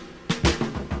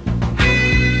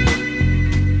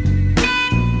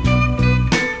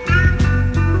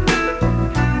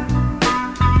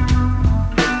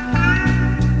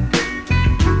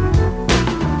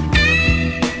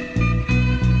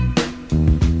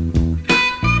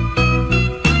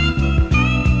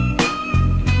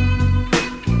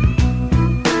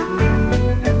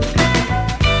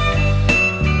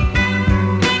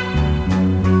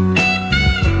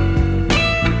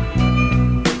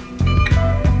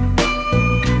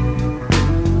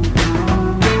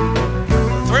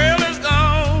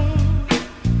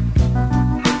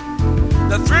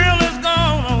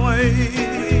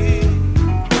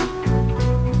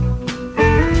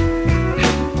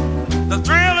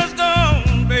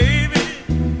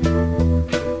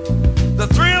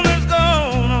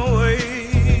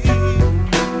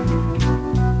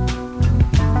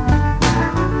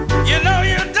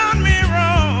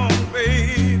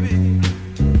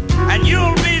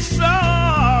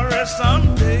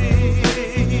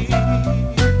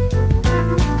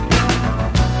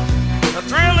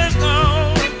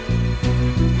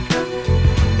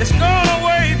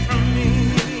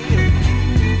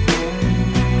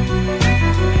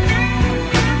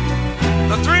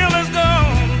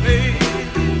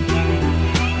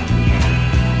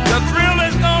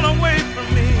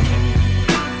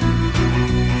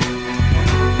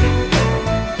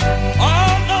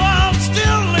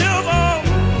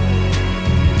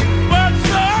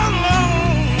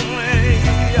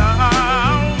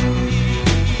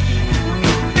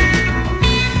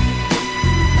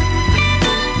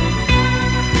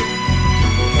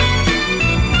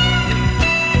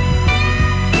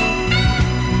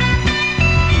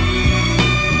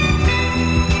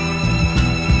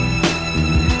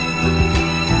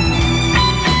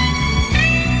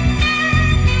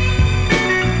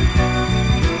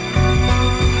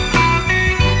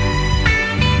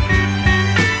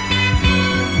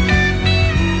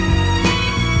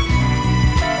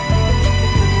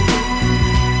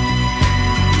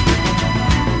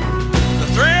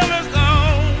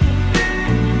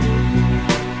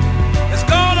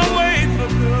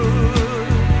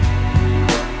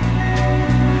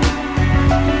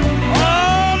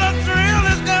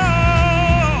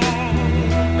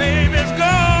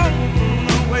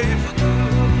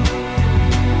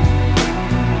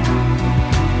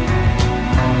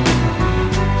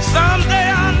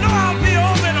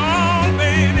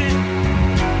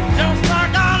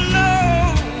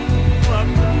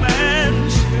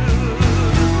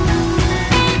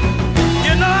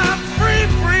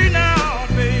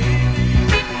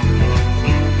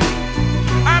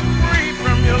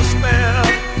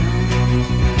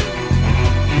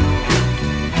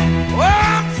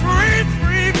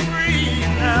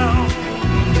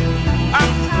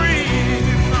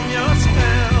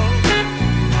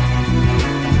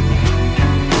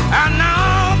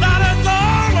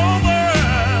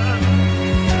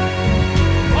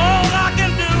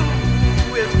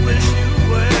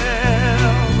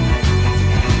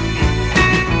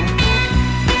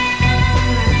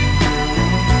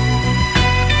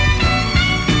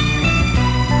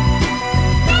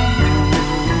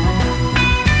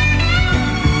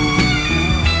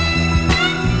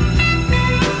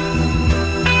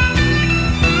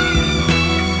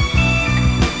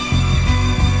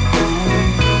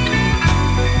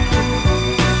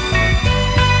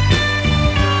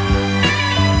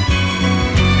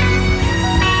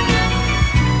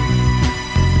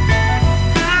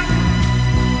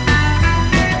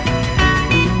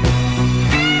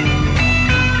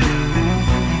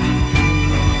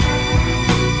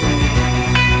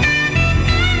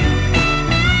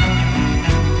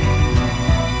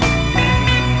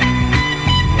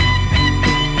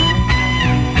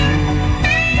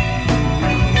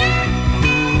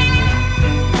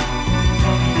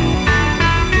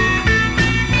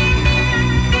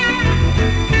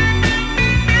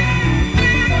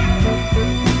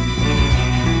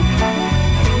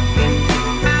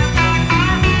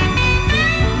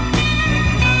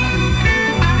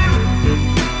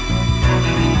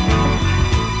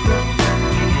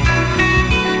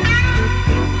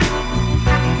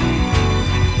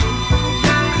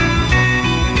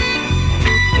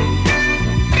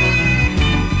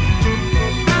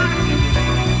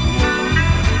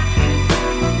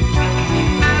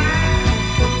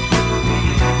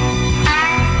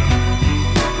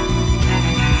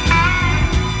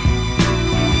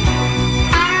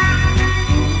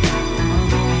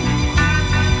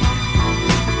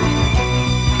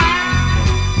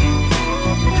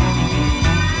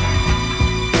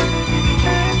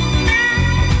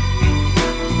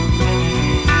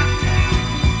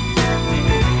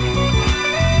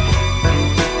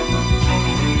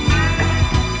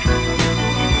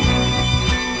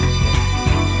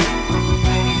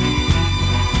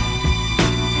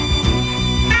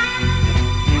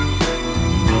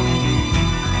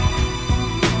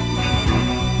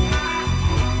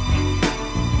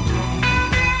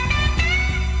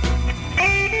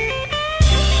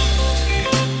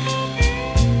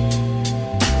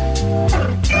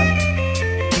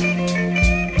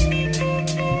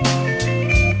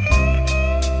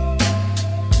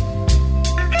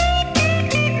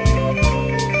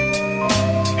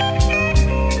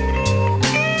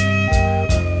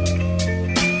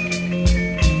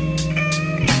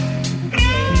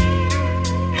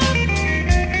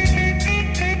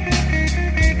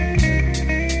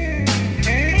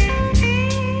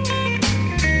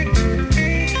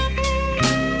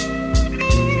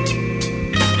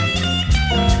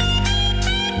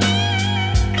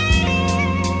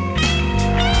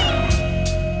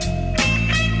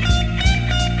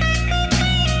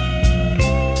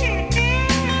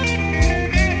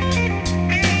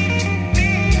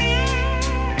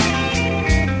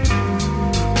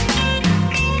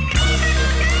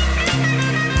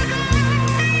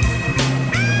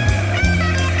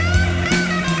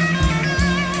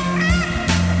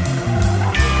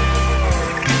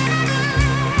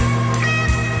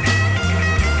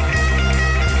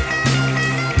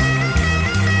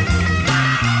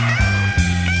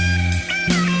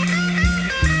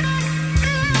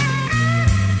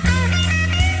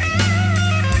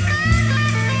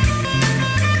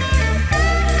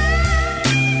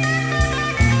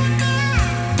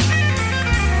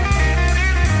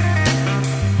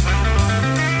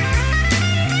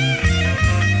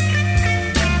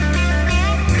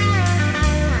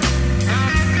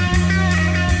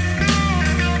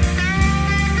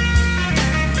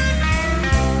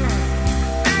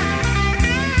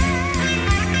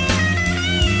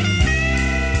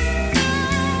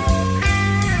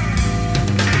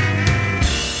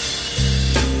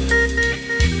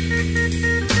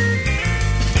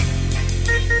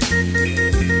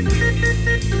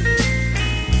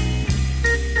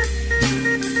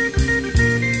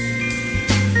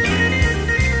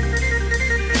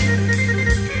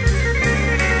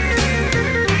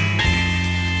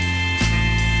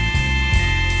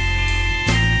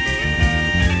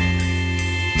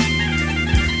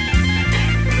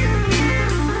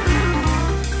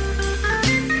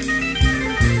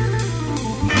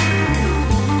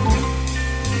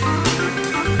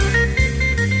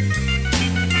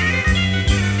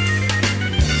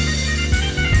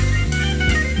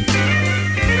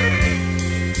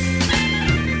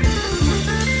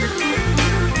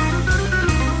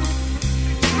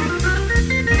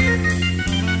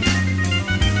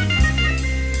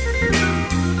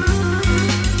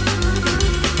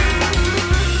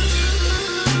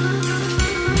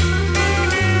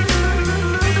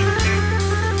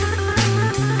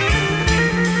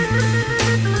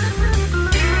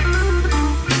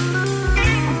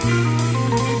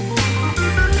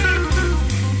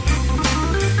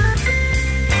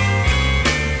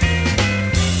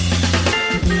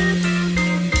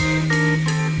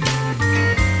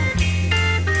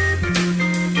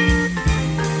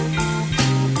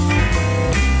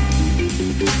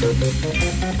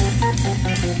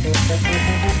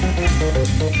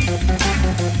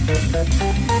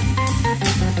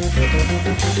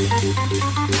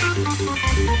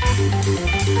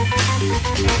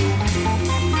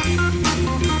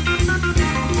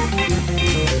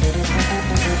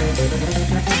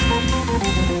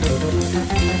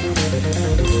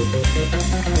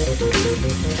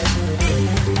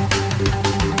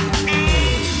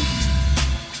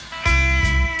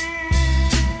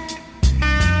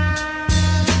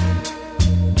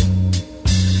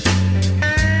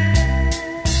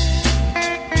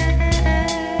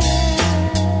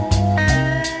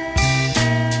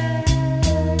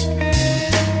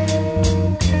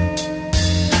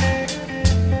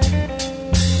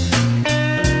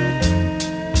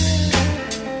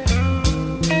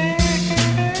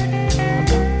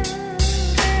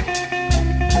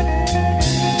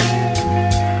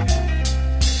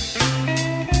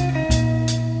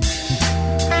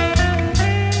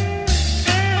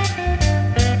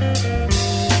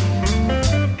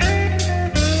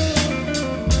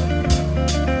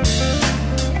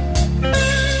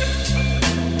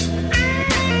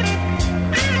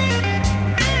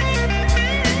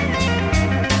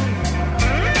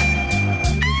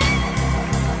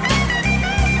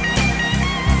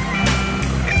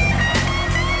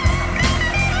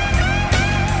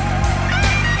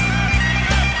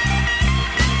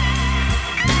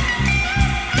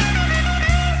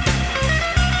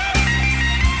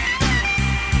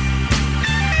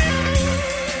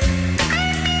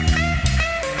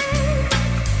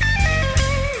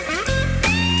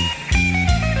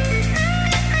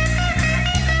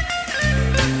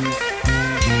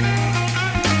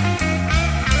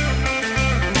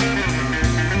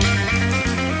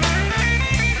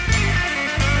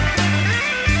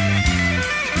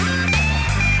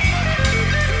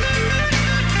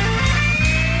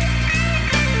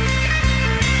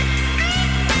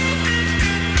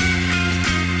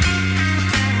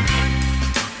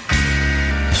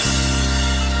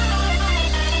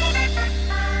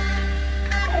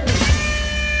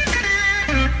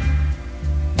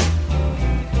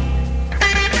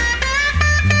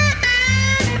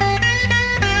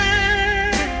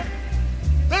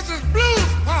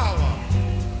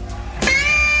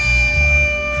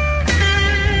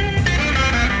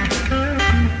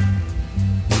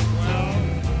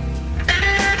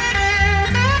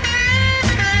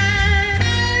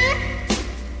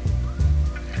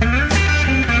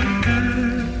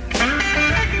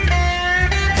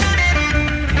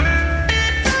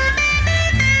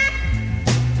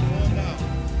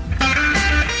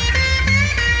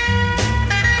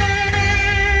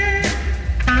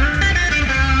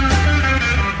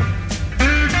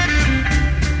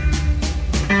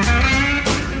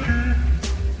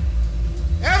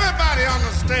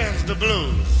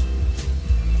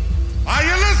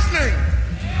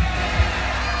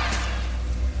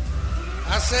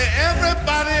 say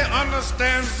everybody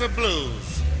understands the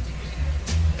blues.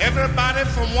 Everybody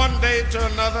from one day to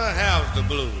another has the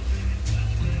blues.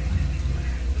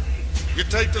 You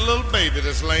take the little baby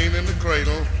that's laying in the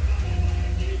cradle.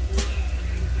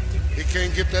 He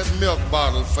can't get that milk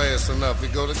bottle fast enough. He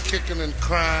go to kicking and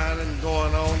crying and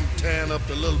going on, tearing up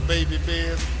the little baby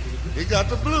bed. He got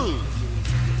the blues.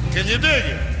 Can you dig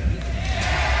it?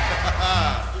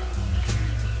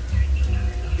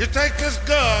 You take this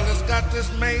girl that's got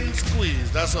this main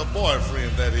squeeze. That's her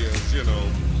boyfriend, that is, you know.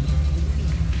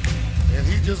 And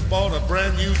he just bought a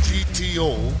brand new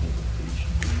GTO.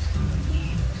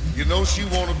 You know she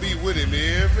want to be with him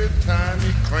every time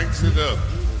he cranks it up.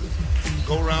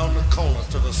 Go around the corner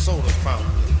to the soda fountain.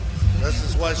 That's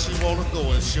just why she want to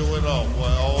go and show it off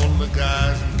where all the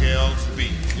guys and gals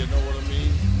be. You know what I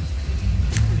mean?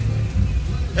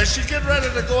 And she get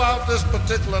ready to go out this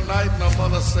particular night, and her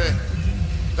mother said,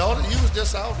 "Daughter, you was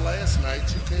just out last night.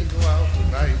 You can't go out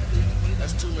tonight.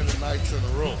 That's too many nights in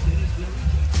a row."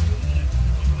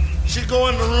 She go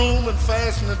in the room and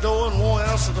fasten the door and won't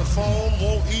answer the phone,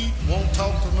 won't eat, won't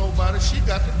talk to nobody. She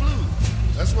got the blues.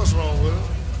 That's what's wrong with her.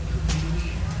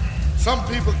 Some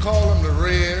people call them the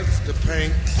reds, the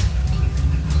pinks.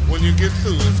 When you get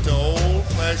through, it's the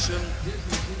old-fashioned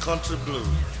country blues.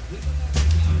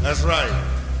 That's right.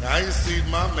 Now, I see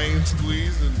my main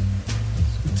squeeze in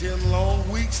 10 long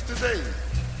weeks today.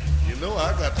 You know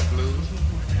I got the blues.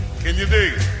 Can you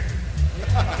dig it?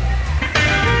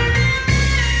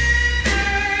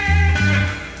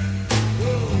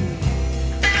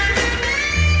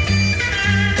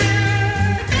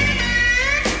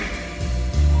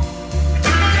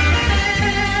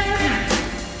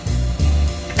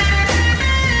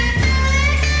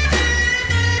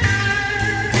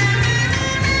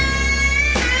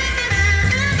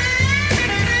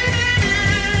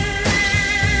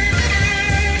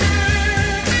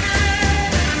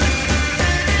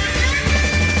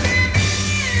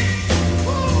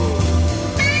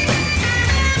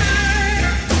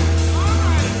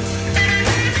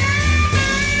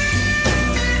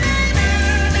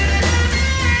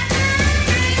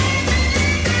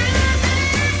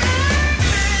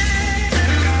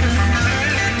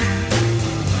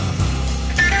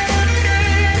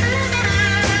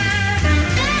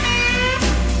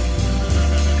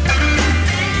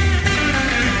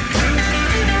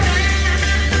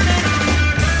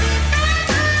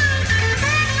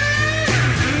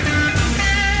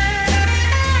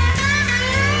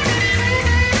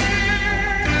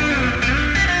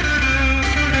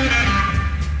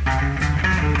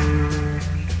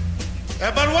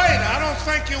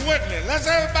 you with me. Let's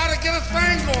everybody get a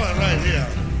thing going right here.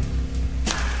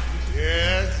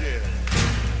 Yes, yes.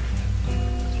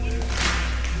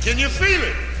 Can you feel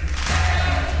it?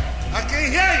 I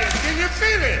can't hear you. Can you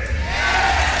feel it?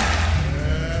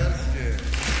 Yes, yes.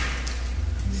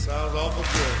 Sounds awful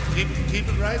good. Keep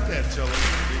it right there, Cholo.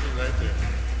 Keep it right there.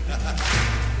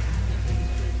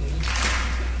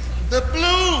 The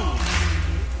blues.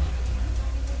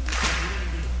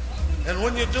 And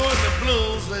when you're doing the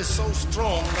blues, they're so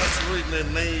strong, that's the reason their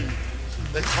name,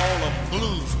 they call them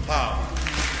blues power.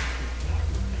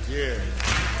 Yeah.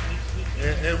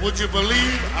 And would you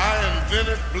believe I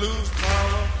invented blues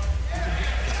power?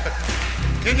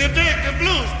 Can you dig the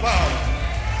blues power?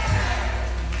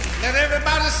 Let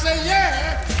everybody say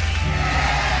yeah.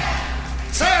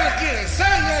 Say it again, say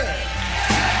yeah.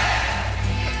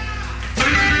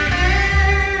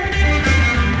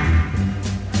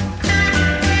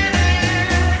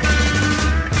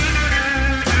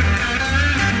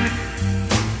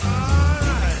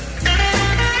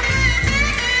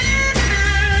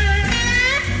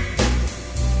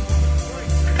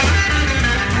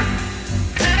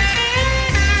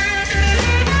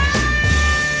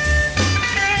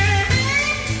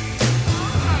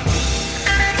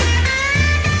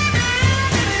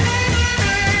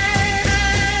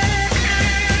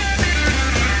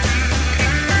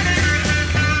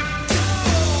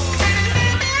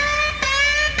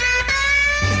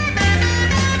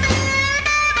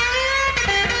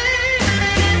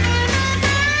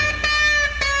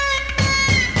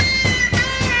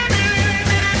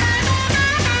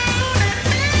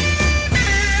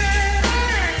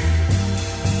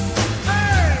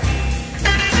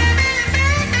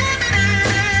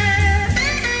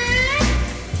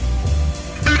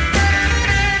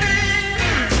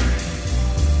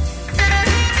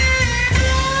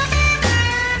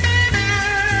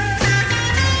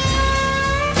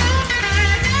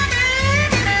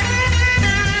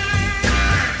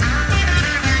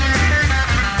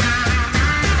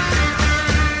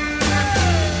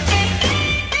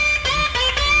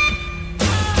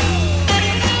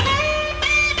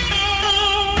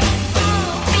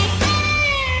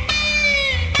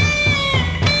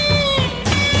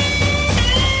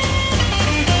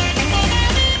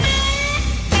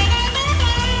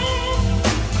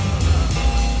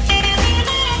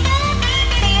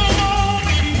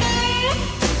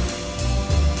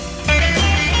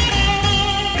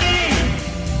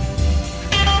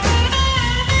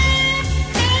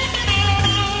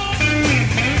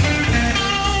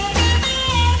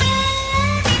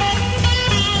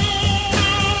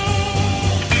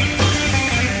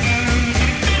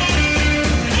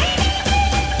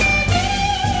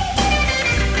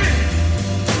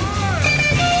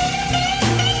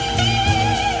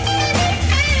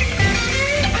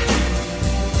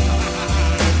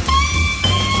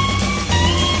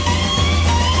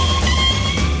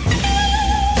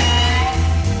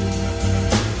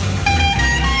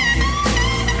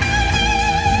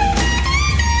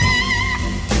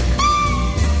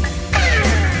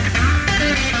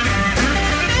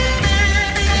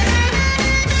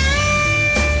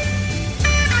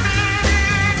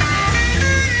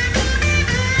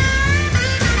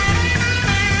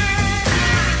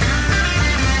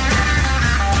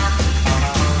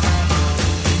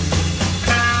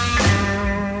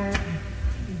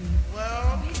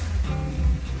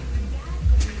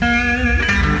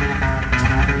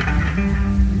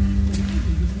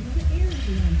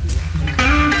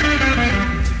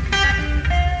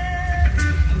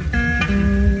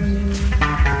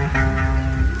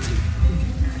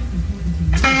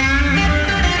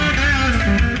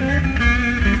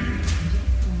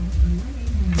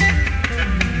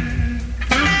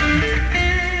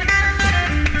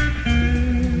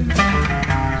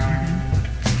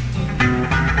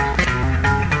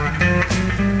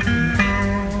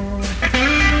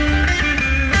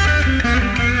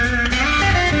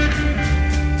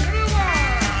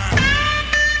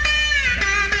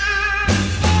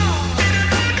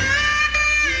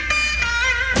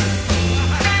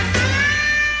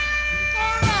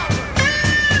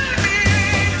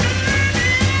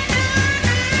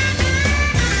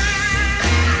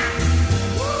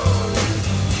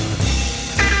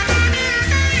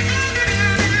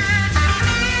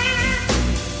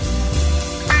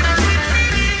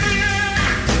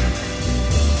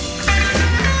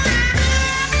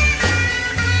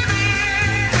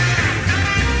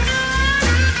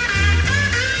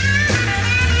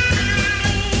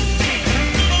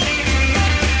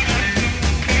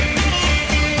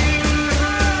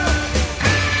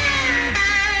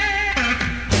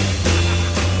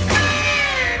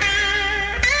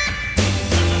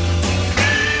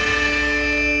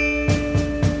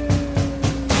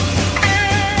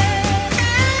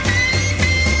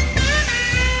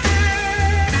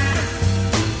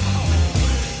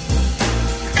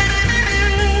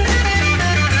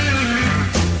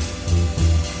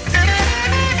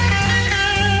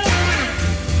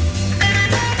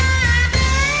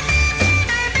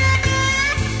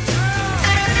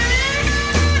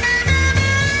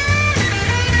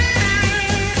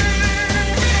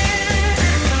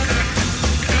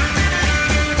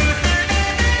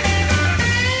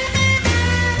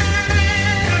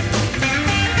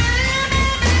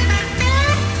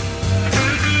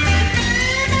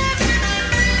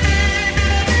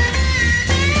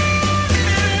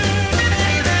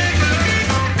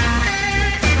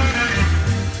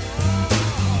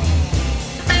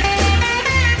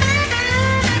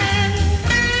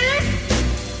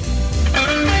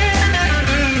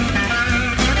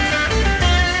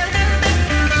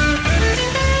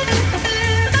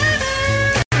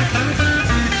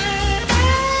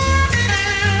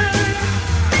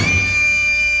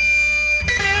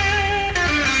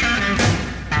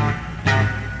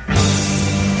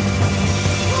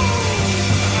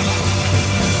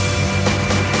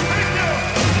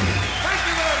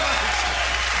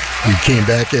 Came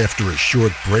back after a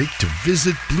short break to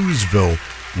visit Bluesville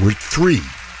with three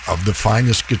of the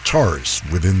finest guitarists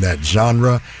within that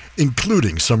genre,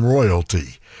 including some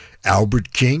royalty.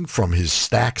 Albert King from his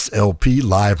Stax LP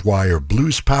Livewire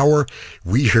Blues Power,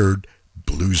 we heard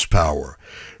Blues Power.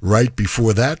 Right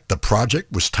before that, the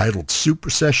project was titled Super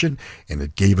Session, and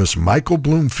it gave us Michael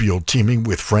Bloomfield teaming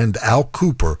with friend Al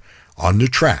Kooper on the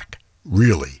track,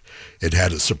 Really. It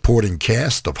had a supporting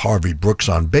cast of Harvey Brooks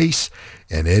on bass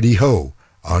and Eddie Ho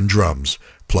on drums,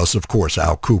 plus, of course,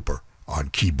 Al Kooper on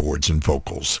keyboards and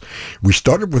vocals. We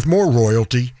started with more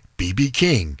royalty, B.B.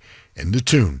 King, and the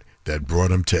tune that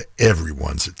brought him to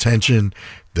everyone's attention,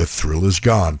 The Thrill Is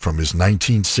Gone, from his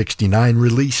 1969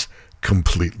 release,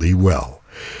 Completely Well.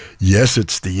 Yes,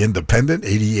 it's the Independent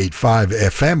 88.5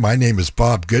 FM. My name is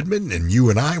Bob Goodman, and you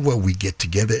and I, well, we get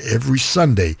together every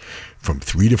Sunday from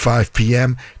 3 to 5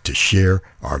 p.m. to share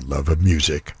our love of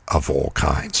music of all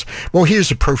kinds. Well, here's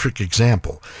a perfect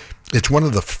example. It's one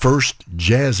of the first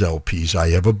jazz LPs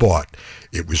I ever bought.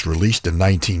 It was released in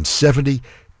 1970.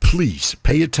 Please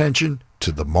pay attention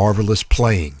to the marvelous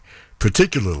playing,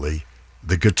 particularly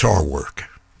the guitar work.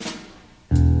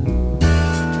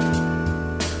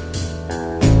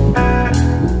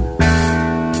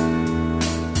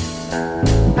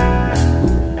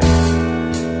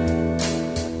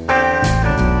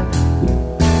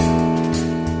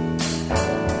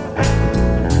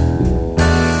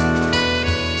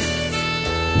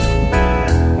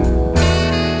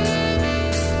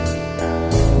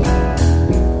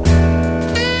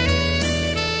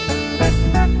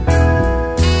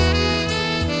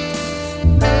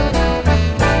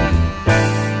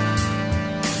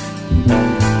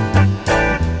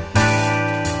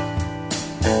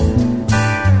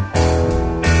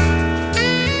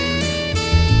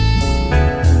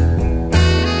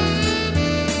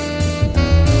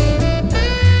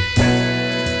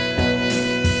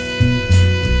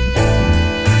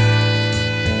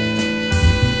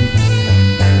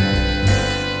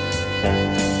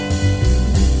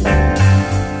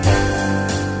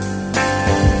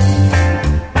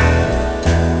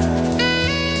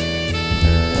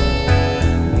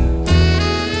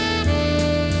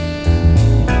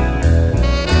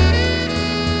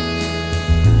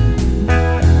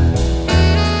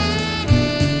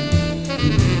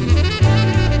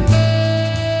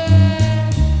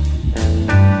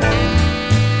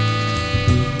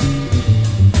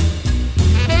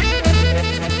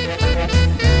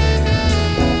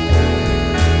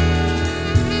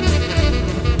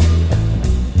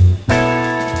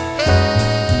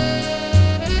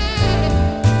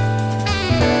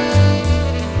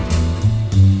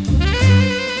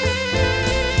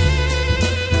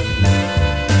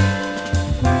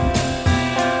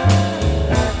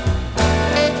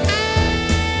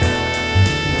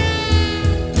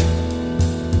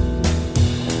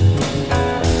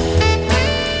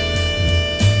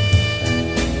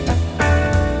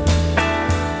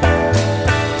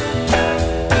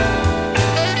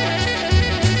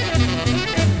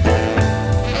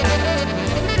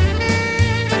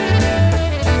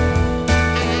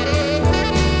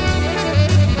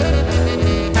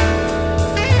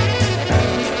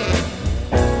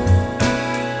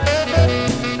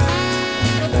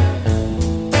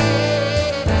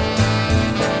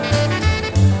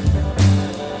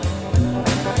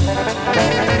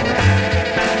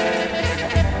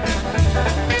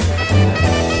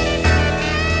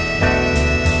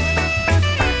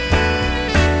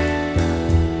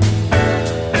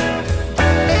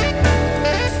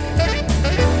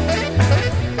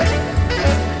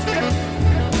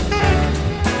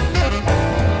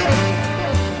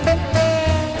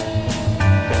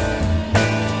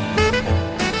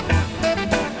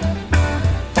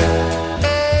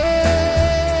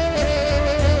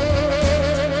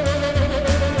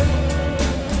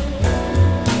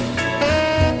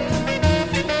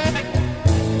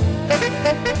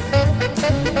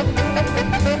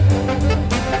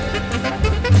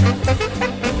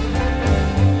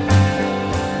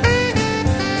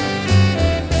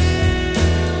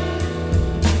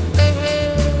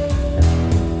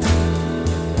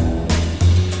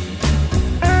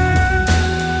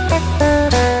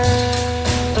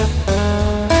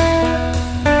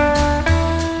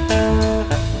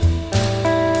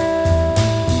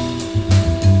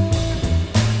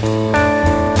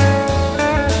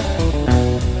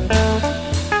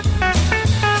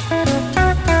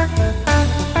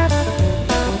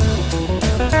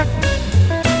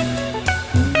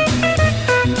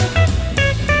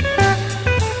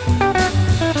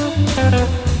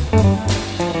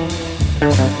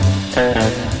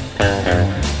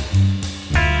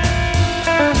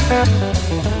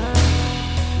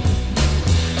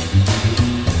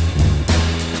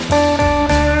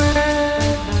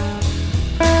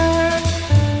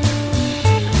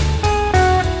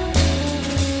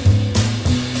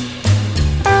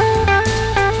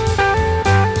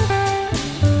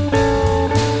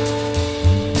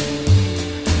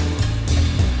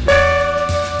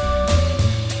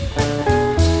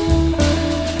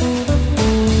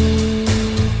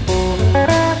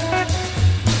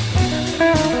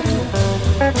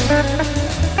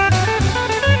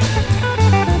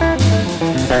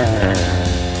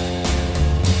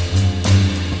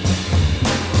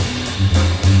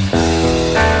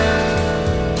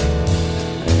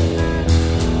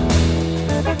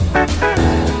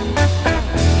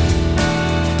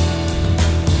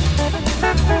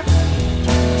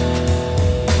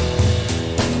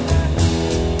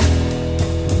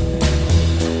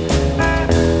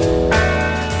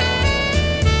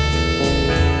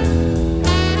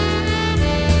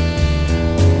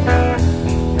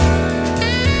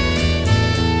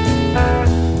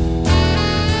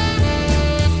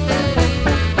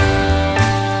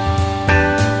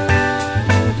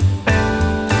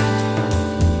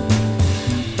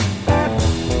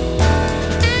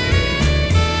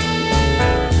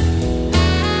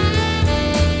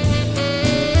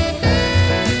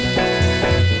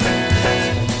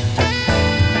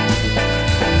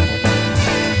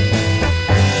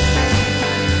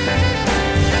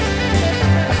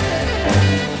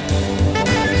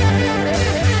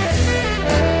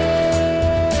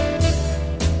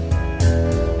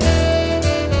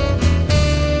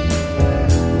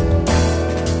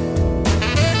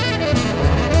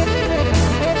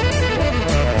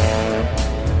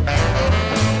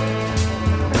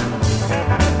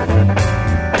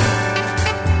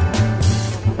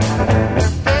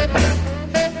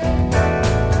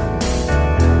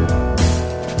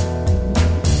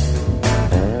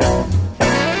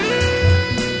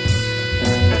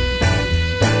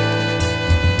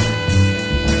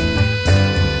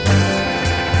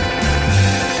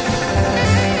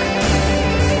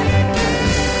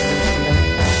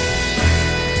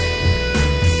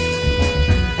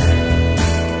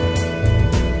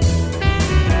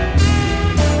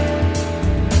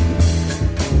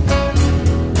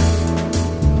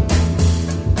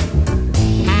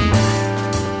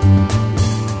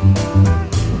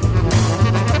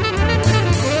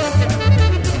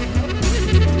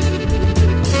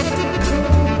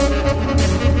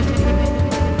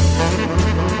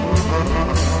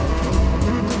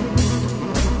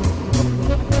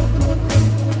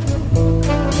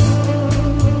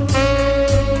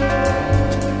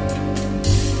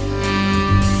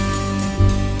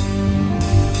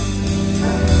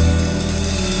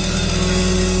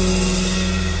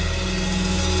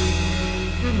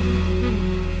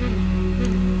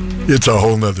 It's a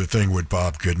whole nother thing with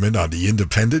Bob Goodman on the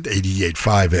Independent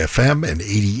 88.5 FM and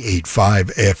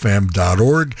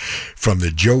 88.5fm.org from the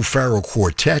Joe Farrell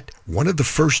Quartet, one of the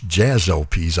first jazz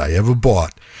LPs I ever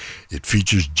bought. It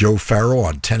features Joe Farrell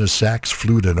on tenor sax,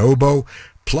 flute, and oboe,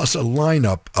 plus a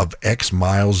lineup of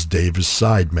ex-Miles Davis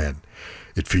sidemen.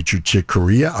 It featured Chick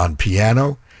Corea on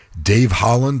piano, Dave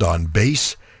Holland on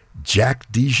bass,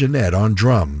 Jack DeJohnette on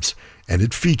drums, and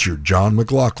it featured John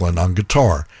McLaughlin on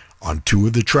guitar on 2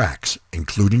 of the tracks,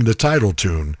 including the title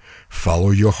tune,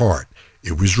 Follow Your Heart.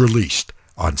 It was released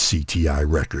on CTI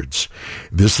Records.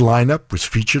 This lineup was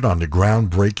featured on the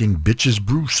groundbreaking Bitches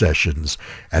Brew sessions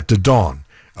at the dawn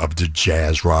of the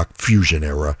jazz rock fusion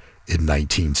era in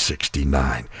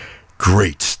 1969.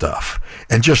 Great stuff.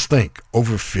 And just think,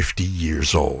 over 50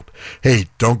 years old. Hey,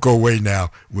 don't go away now.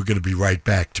 We're going to be right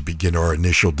back to begin our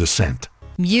initial descent.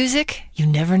 Music you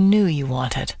never knew you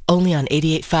wanted. Only on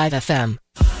 88.5 FM.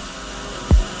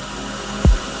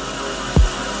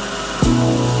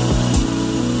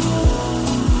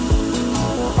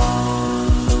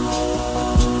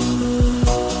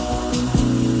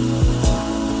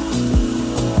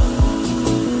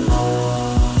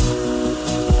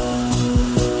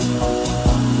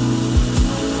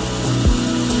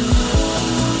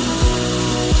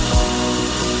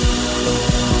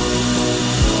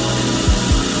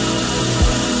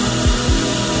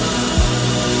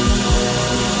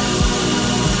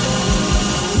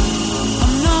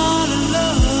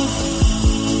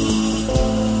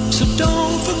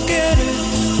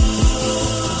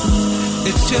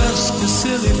 Just a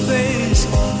silly phase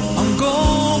I'm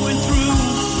going through,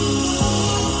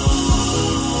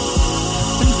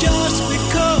 and just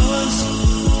because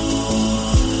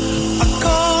I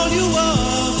call you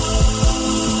up,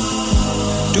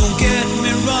 don't get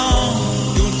me wrong,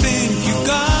 don't think you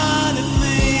got it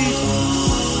made.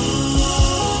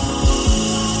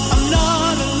 I'm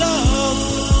not in love,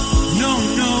 no,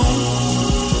 no.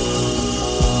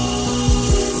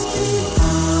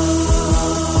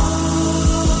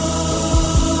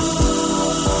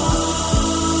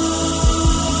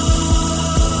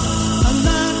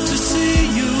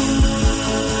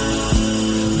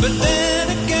 But then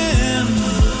again,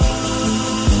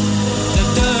 that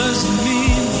doesn't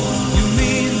mean you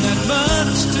mean that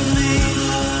much to me.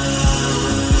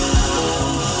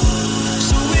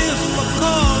 So if I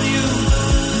call you,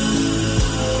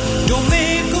 don't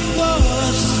make a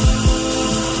fuss.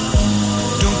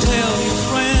 Don't tell your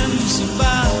friends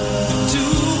about the 2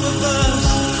 of us.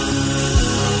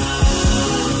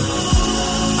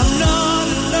 I'm not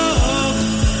in love,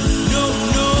 no,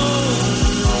 no.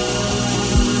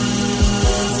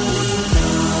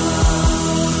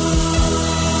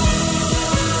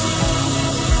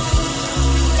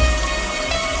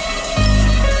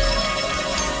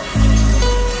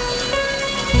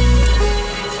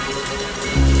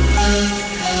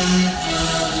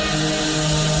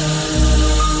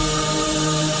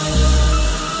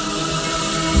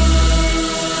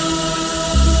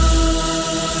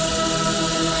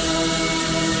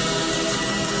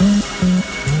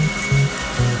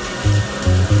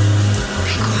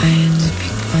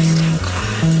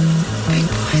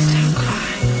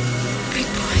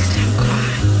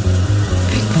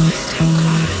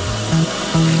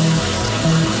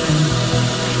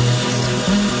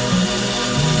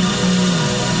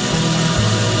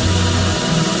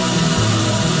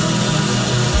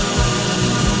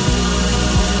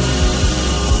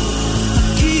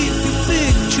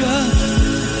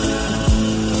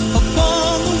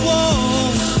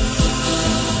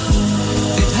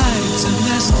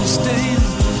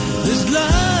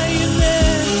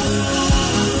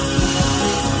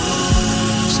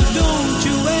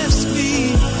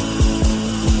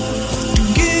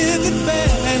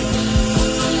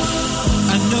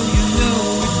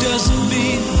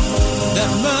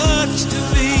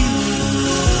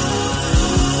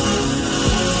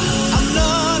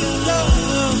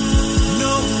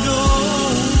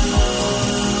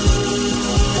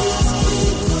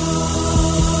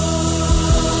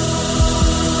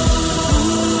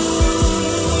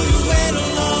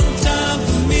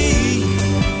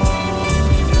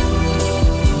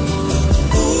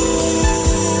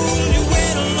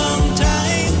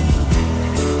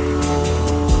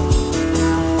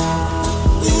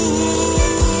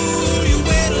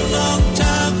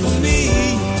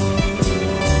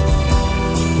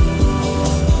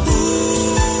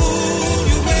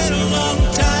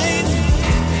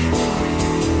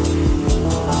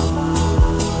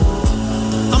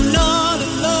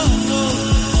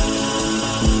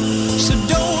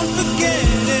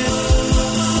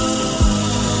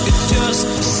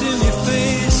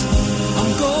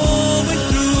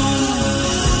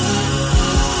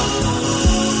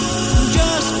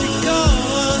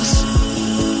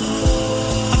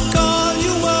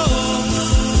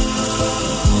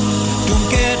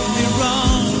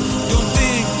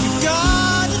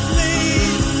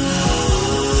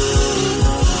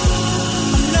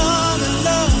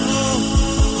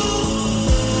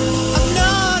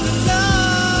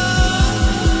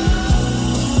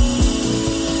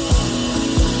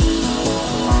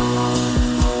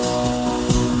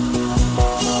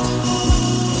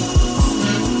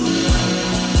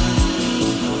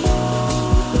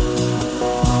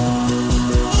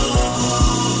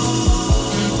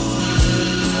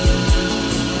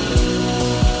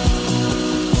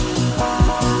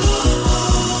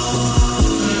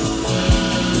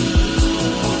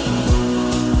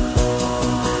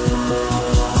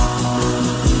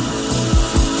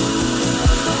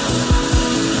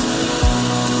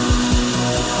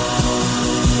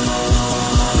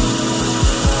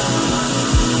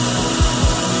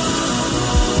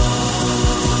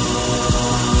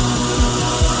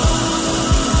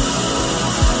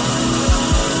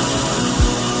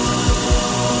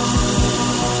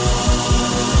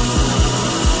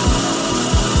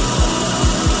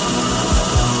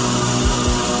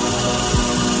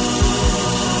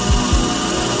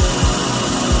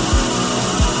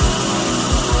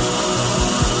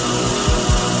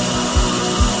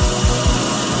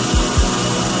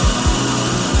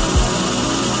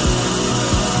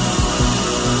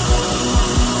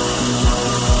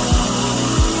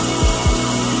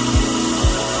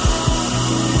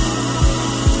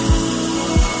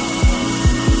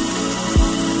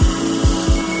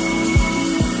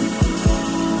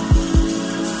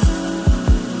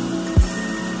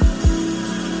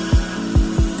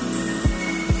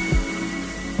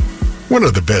 One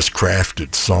of the best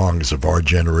crafted songs of our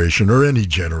generation, or any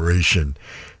generation,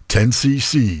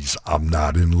 10cc's I'm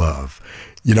Not in Love.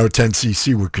 You know,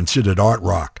 10cc were considered art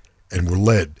rock and were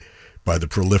led by the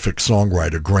prolific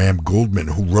songwriter Graham Gouldman,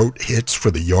 who wrote hits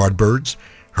for the Yardbirds,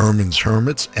 Herman's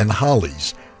Hermits, and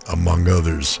Hollies, among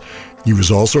others. He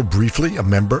was also briefly a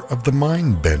member of the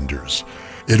Mindbenders.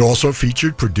 It also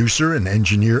featured producer and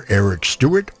engineer Eric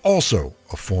Stewart, also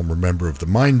a former member of the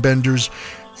Mindbenders,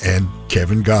 and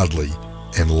Kevin Godley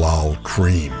and Lal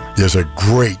Cream. There's a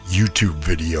great YouTube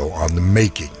video on the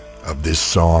making of this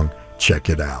song. Check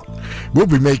it out. We'll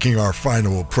be making our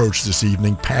final approach this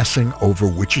evening, passing over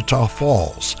Wichita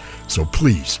Falls. So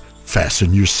please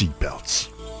fasten your seatbelts.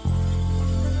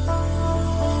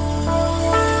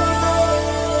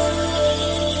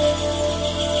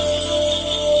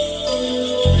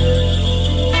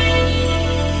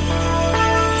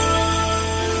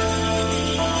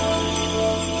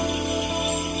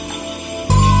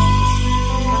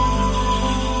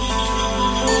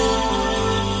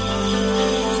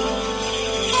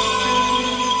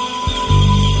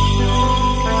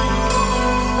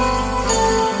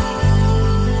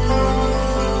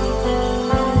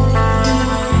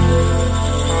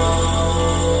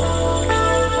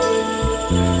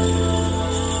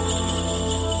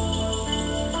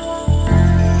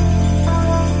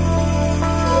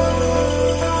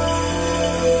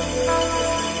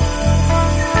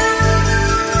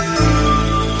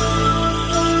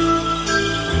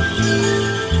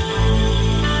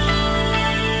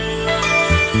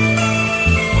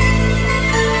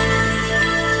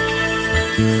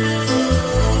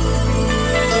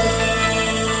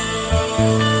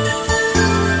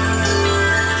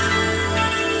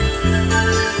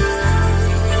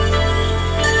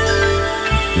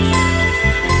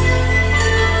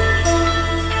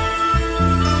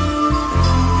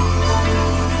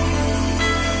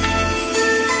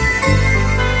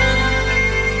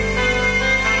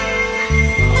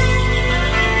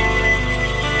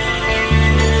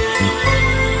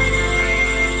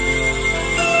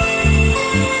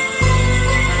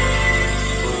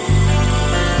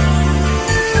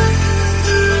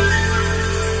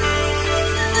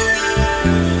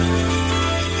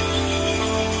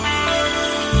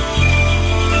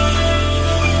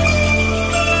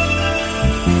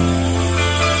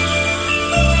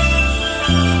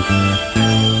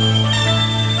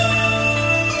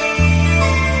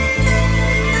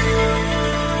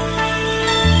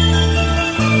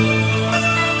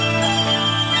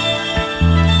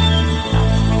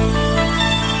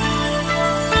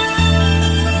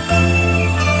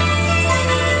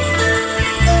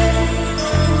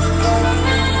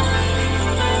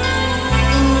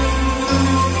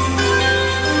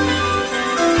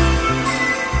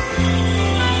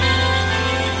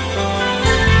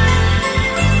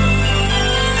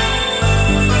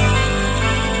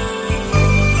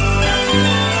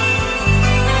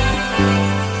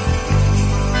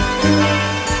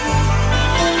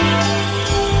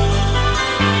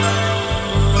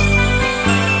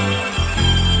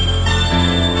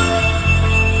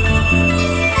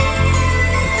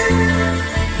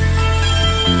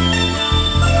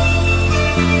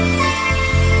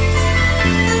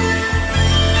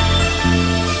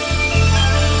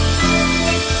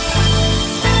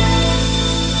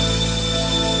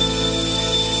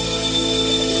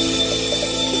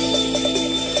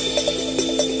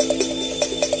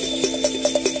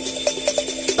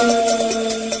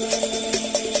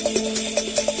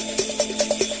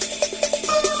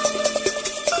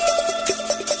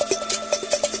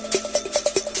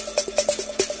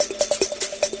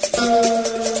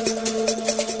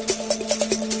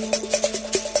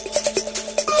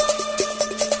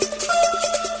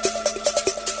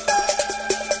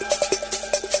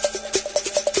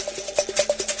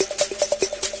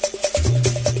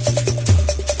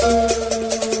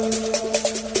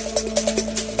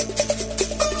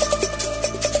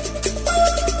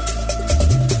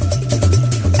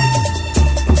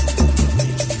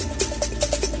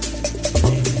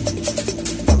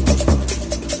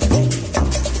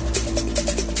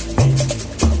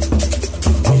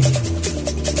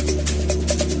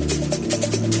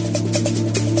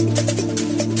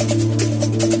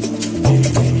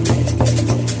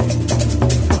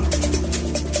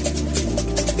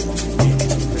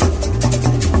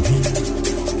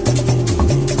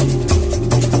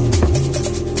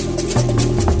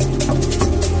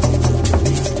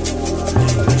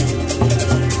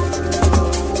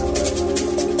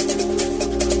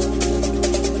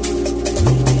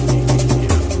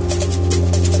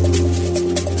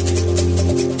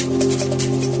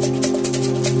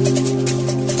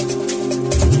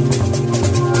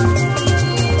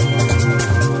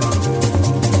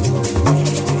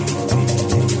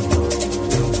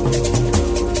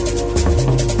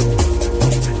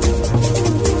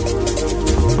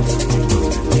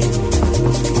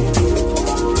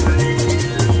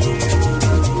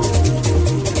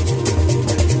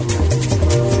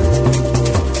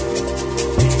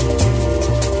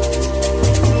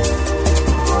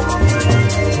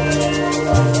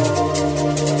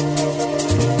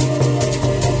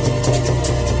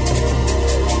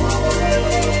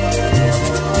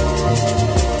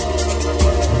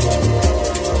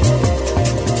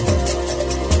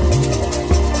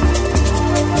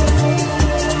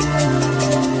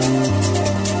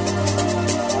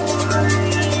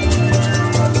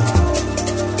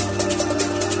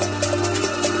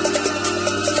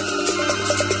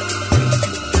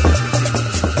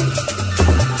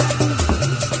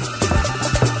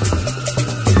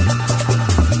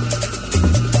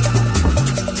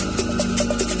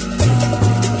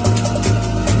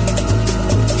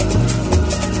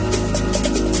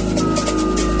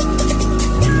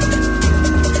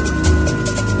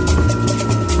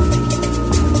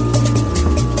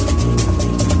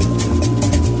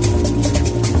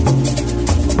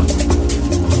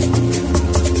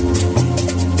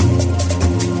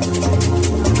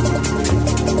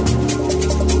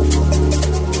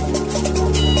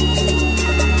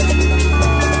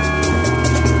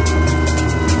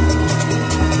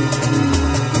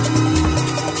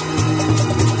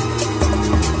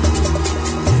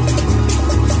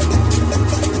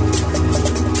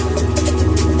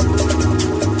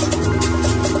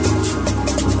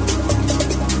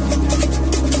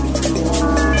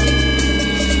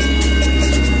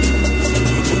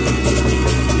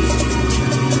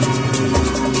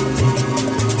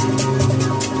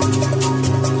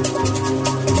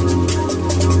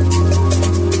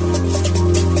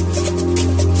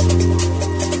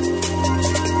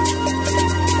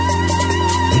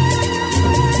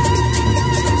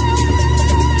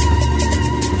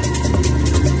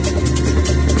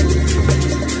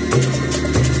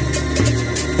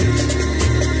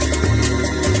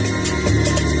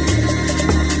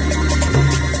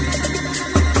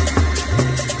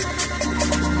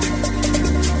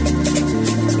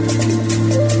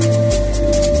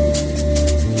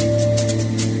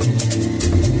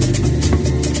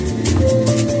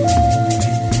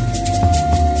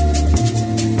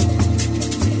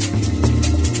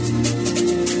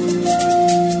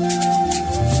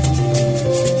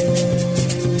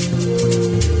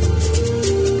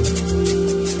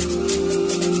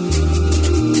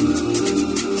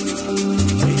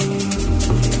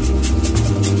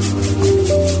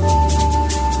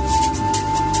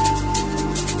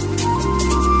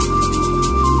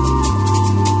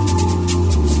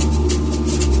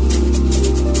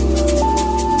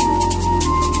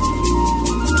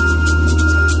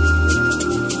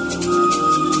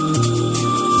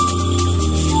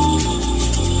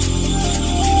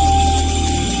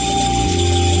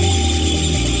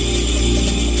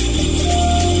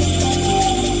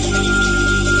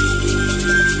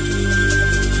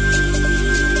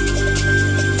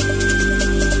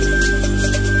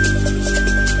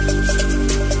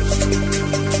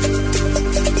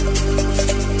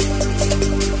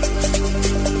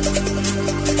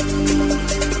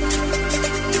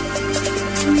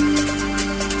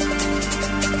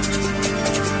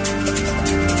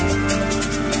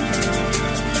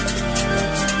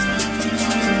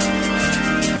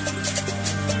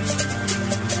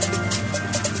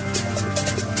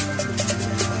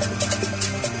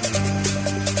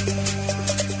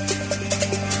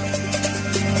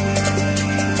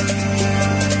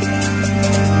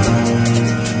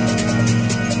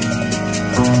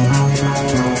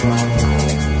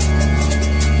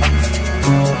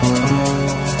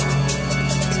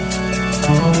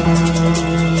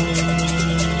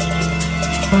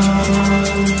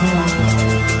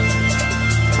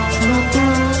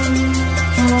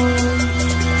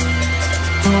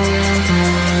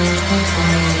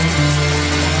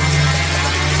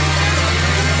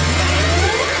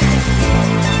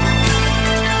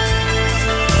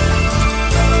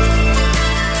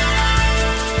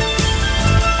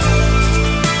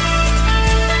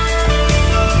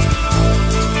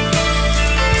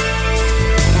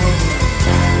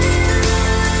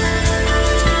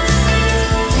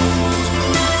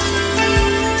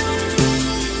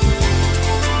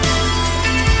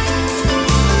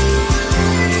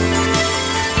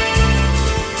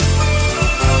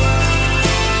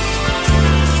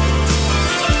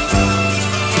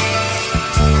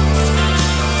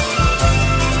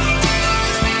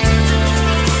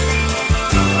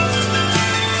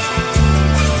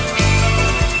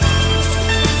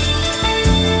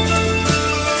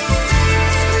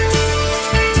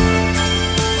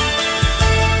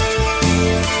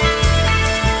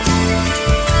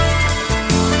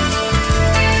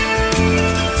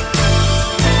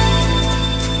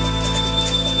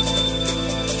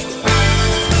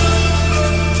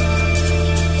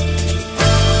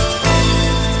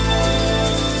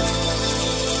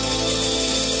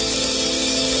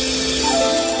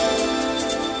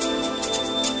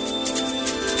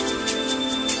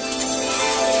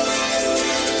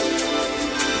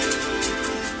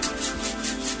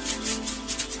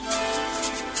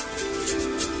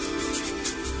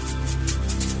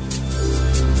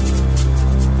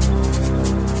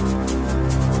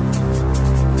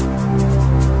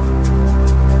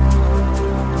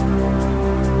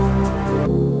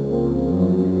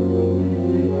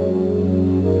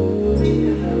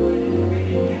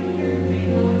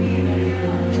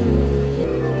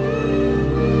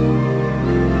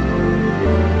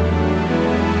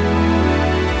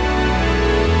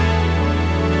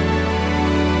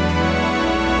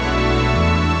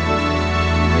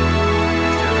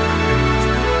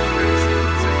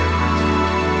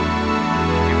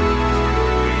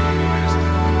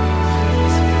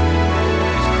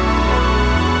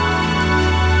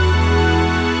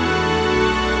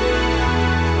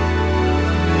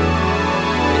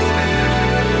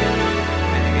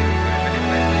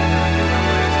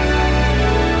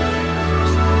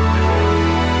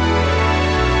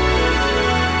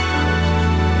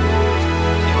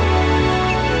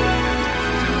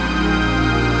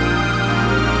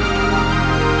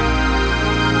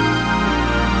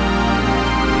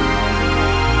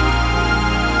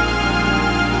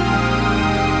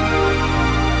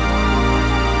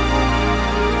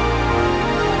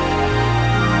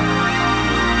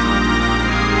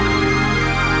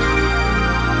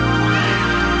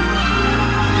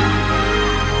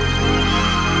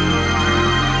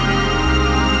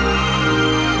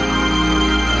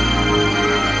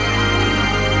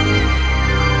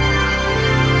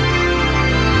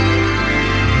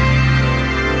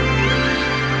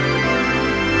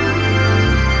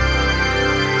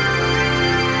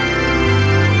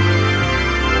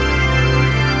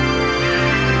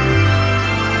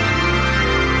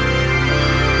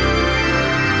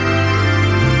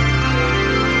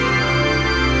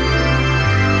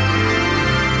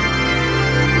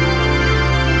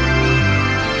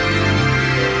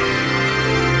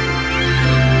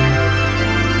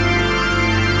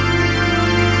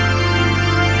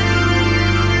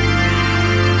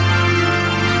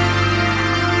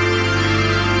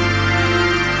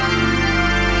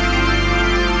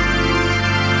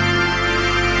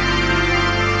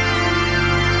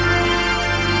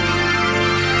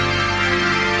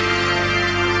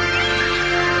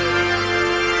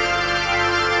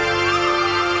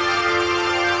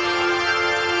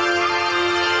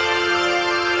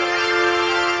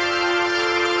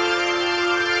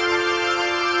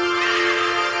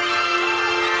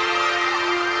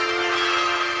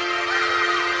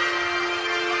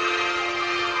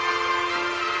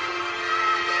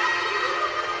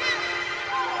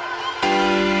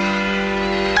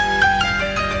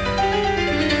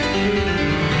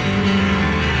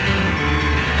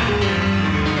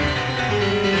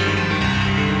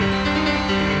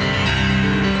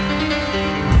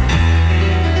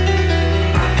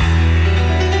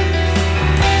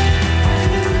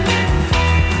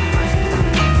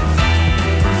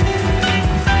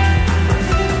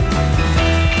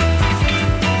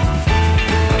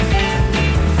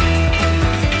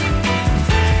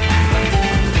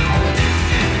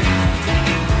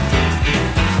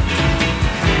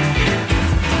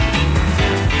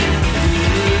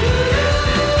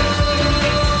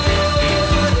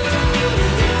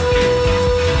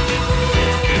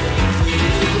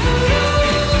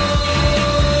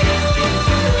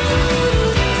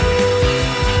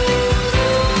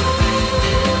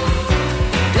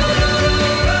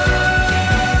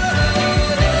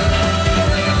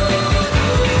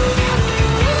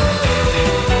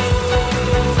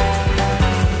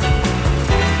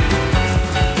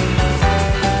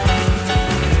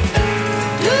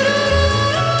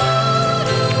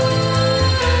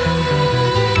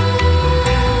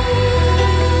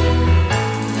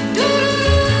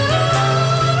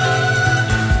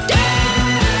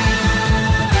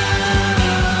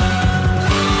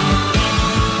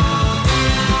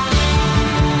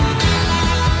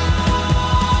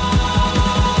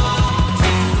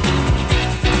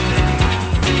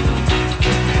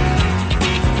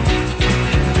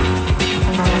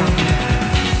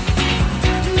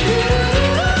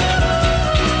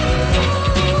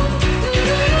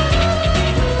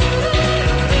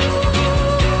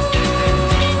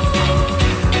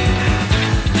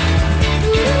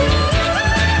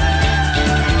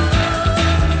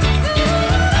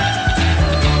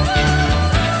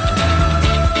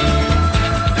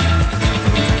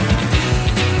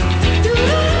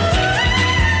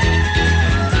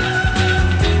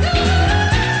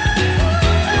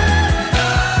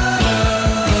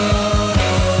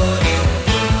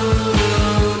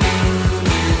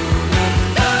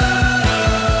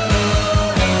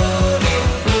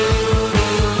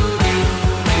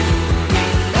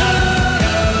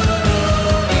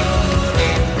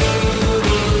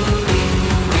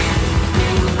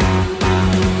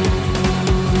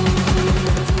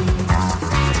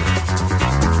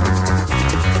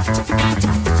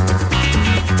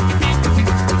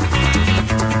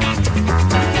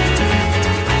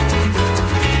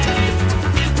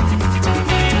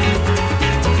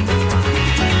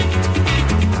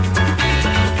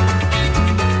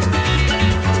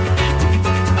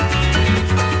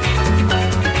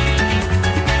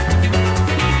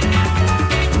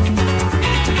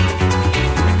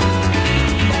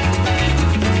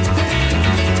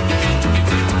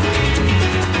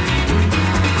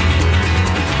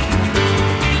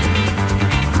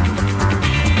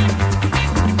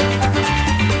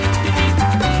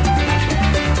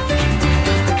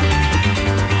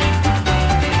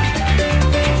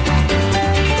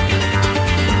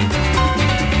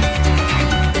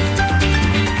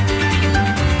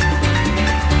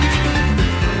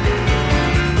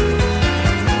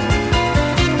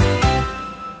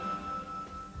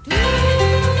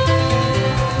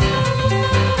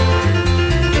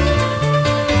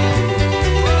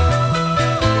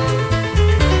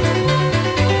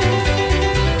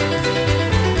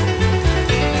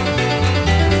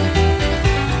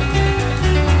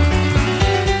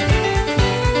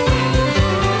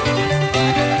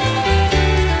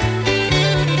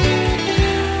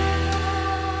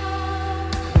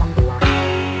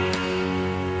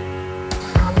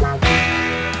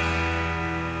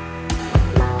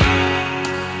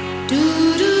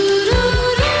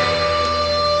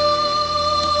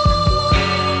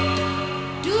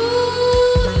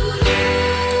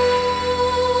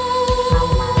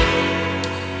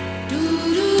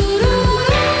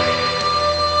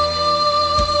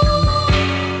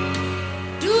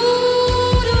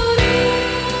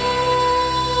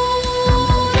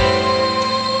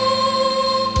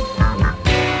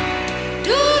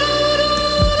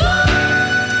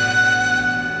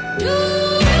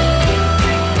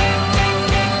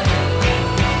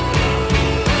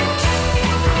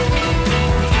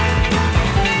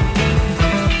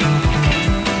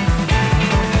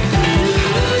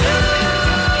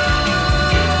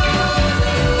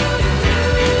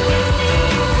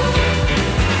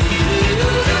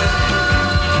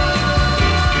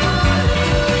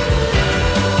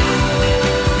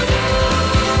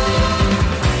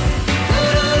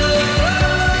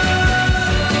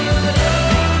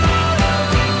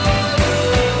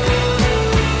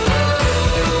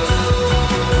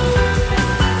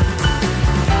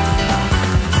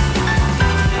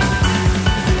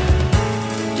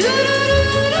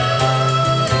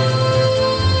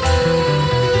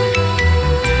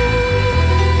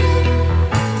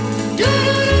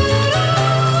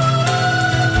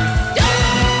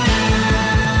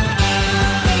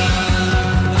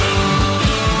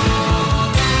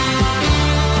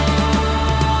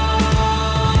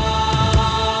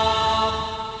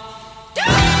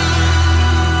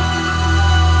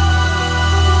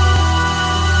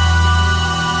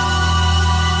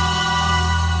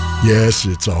 Yes,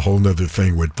 it's a whole nother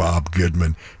thing with Bob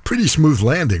Goodman. Pretty smooth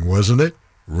landing, wasn't it?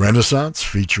 Renaissance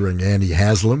featuring Annie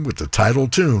Haslam with the title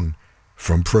tune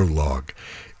from Prologue.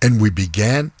 And we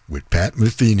began with Pat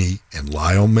Metheny and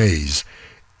Lyle Mays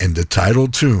and the title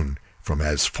tune from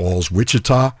As Falls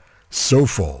Wichita, So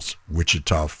Falls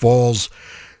Wichita Falls.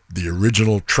 The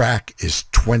original track is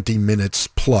 20 minutes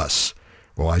plus.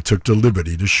 Well, I took the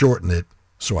liberty to shorten it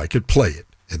so I could play it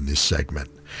in this segment.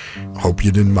 Hope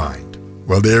you didn't mind.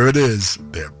 Well, there it is.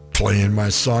 They're playing my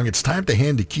song. It's time to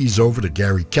hand the keys over to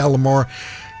Gary Calamar.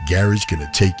 Gary's going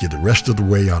to take you the rest of the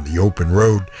way on the open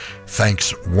road.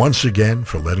 Thanks once again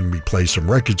for letting me play some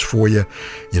records for you.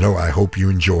 You know, I hope you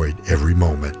enjoyed every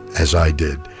moment as I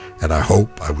did, and I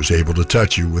hope I was able to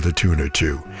touch you with a tune or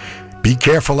two. Be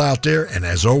careful out there, and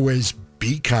as always,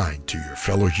 be kind to your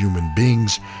fellow human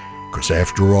beings, because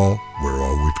after all, we're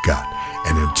all we've got.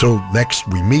 And until next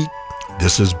we meet,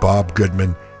 this is Bob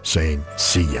Goodman saying,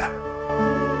 see ya.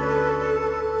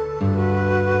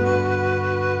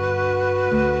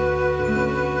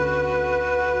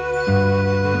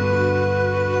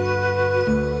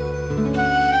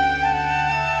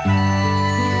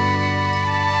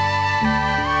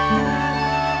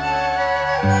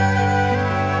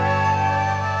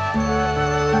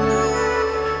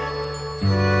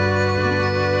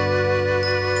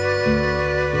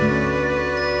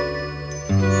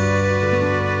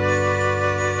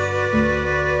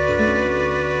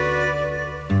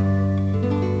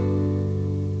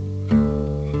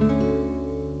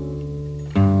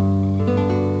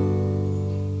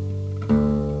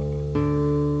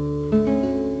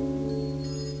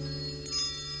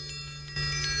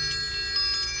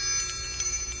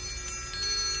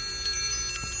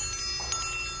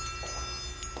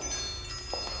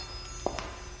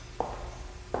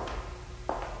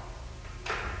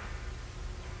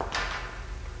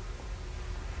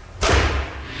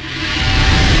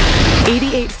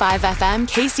 FM,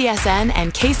 KCSN,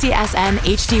 and KCSN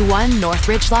HD1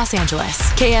 Northridge, Los Angeles.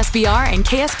 KSBR and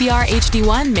KSBR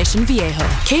HD1 Mission Viejo.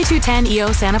 K210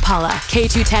 EO Santa Paula.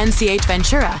 K210 CH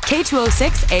Ventura.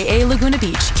 K206 AA Laguna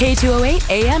Beach. K208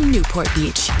 AM Newport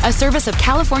Beach. A service of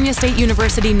California State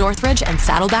University Northridge and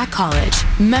Saddleback College.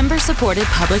 Member-supported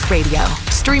public radio.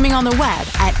 Streaming on the web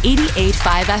at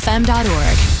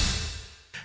 885fm.org.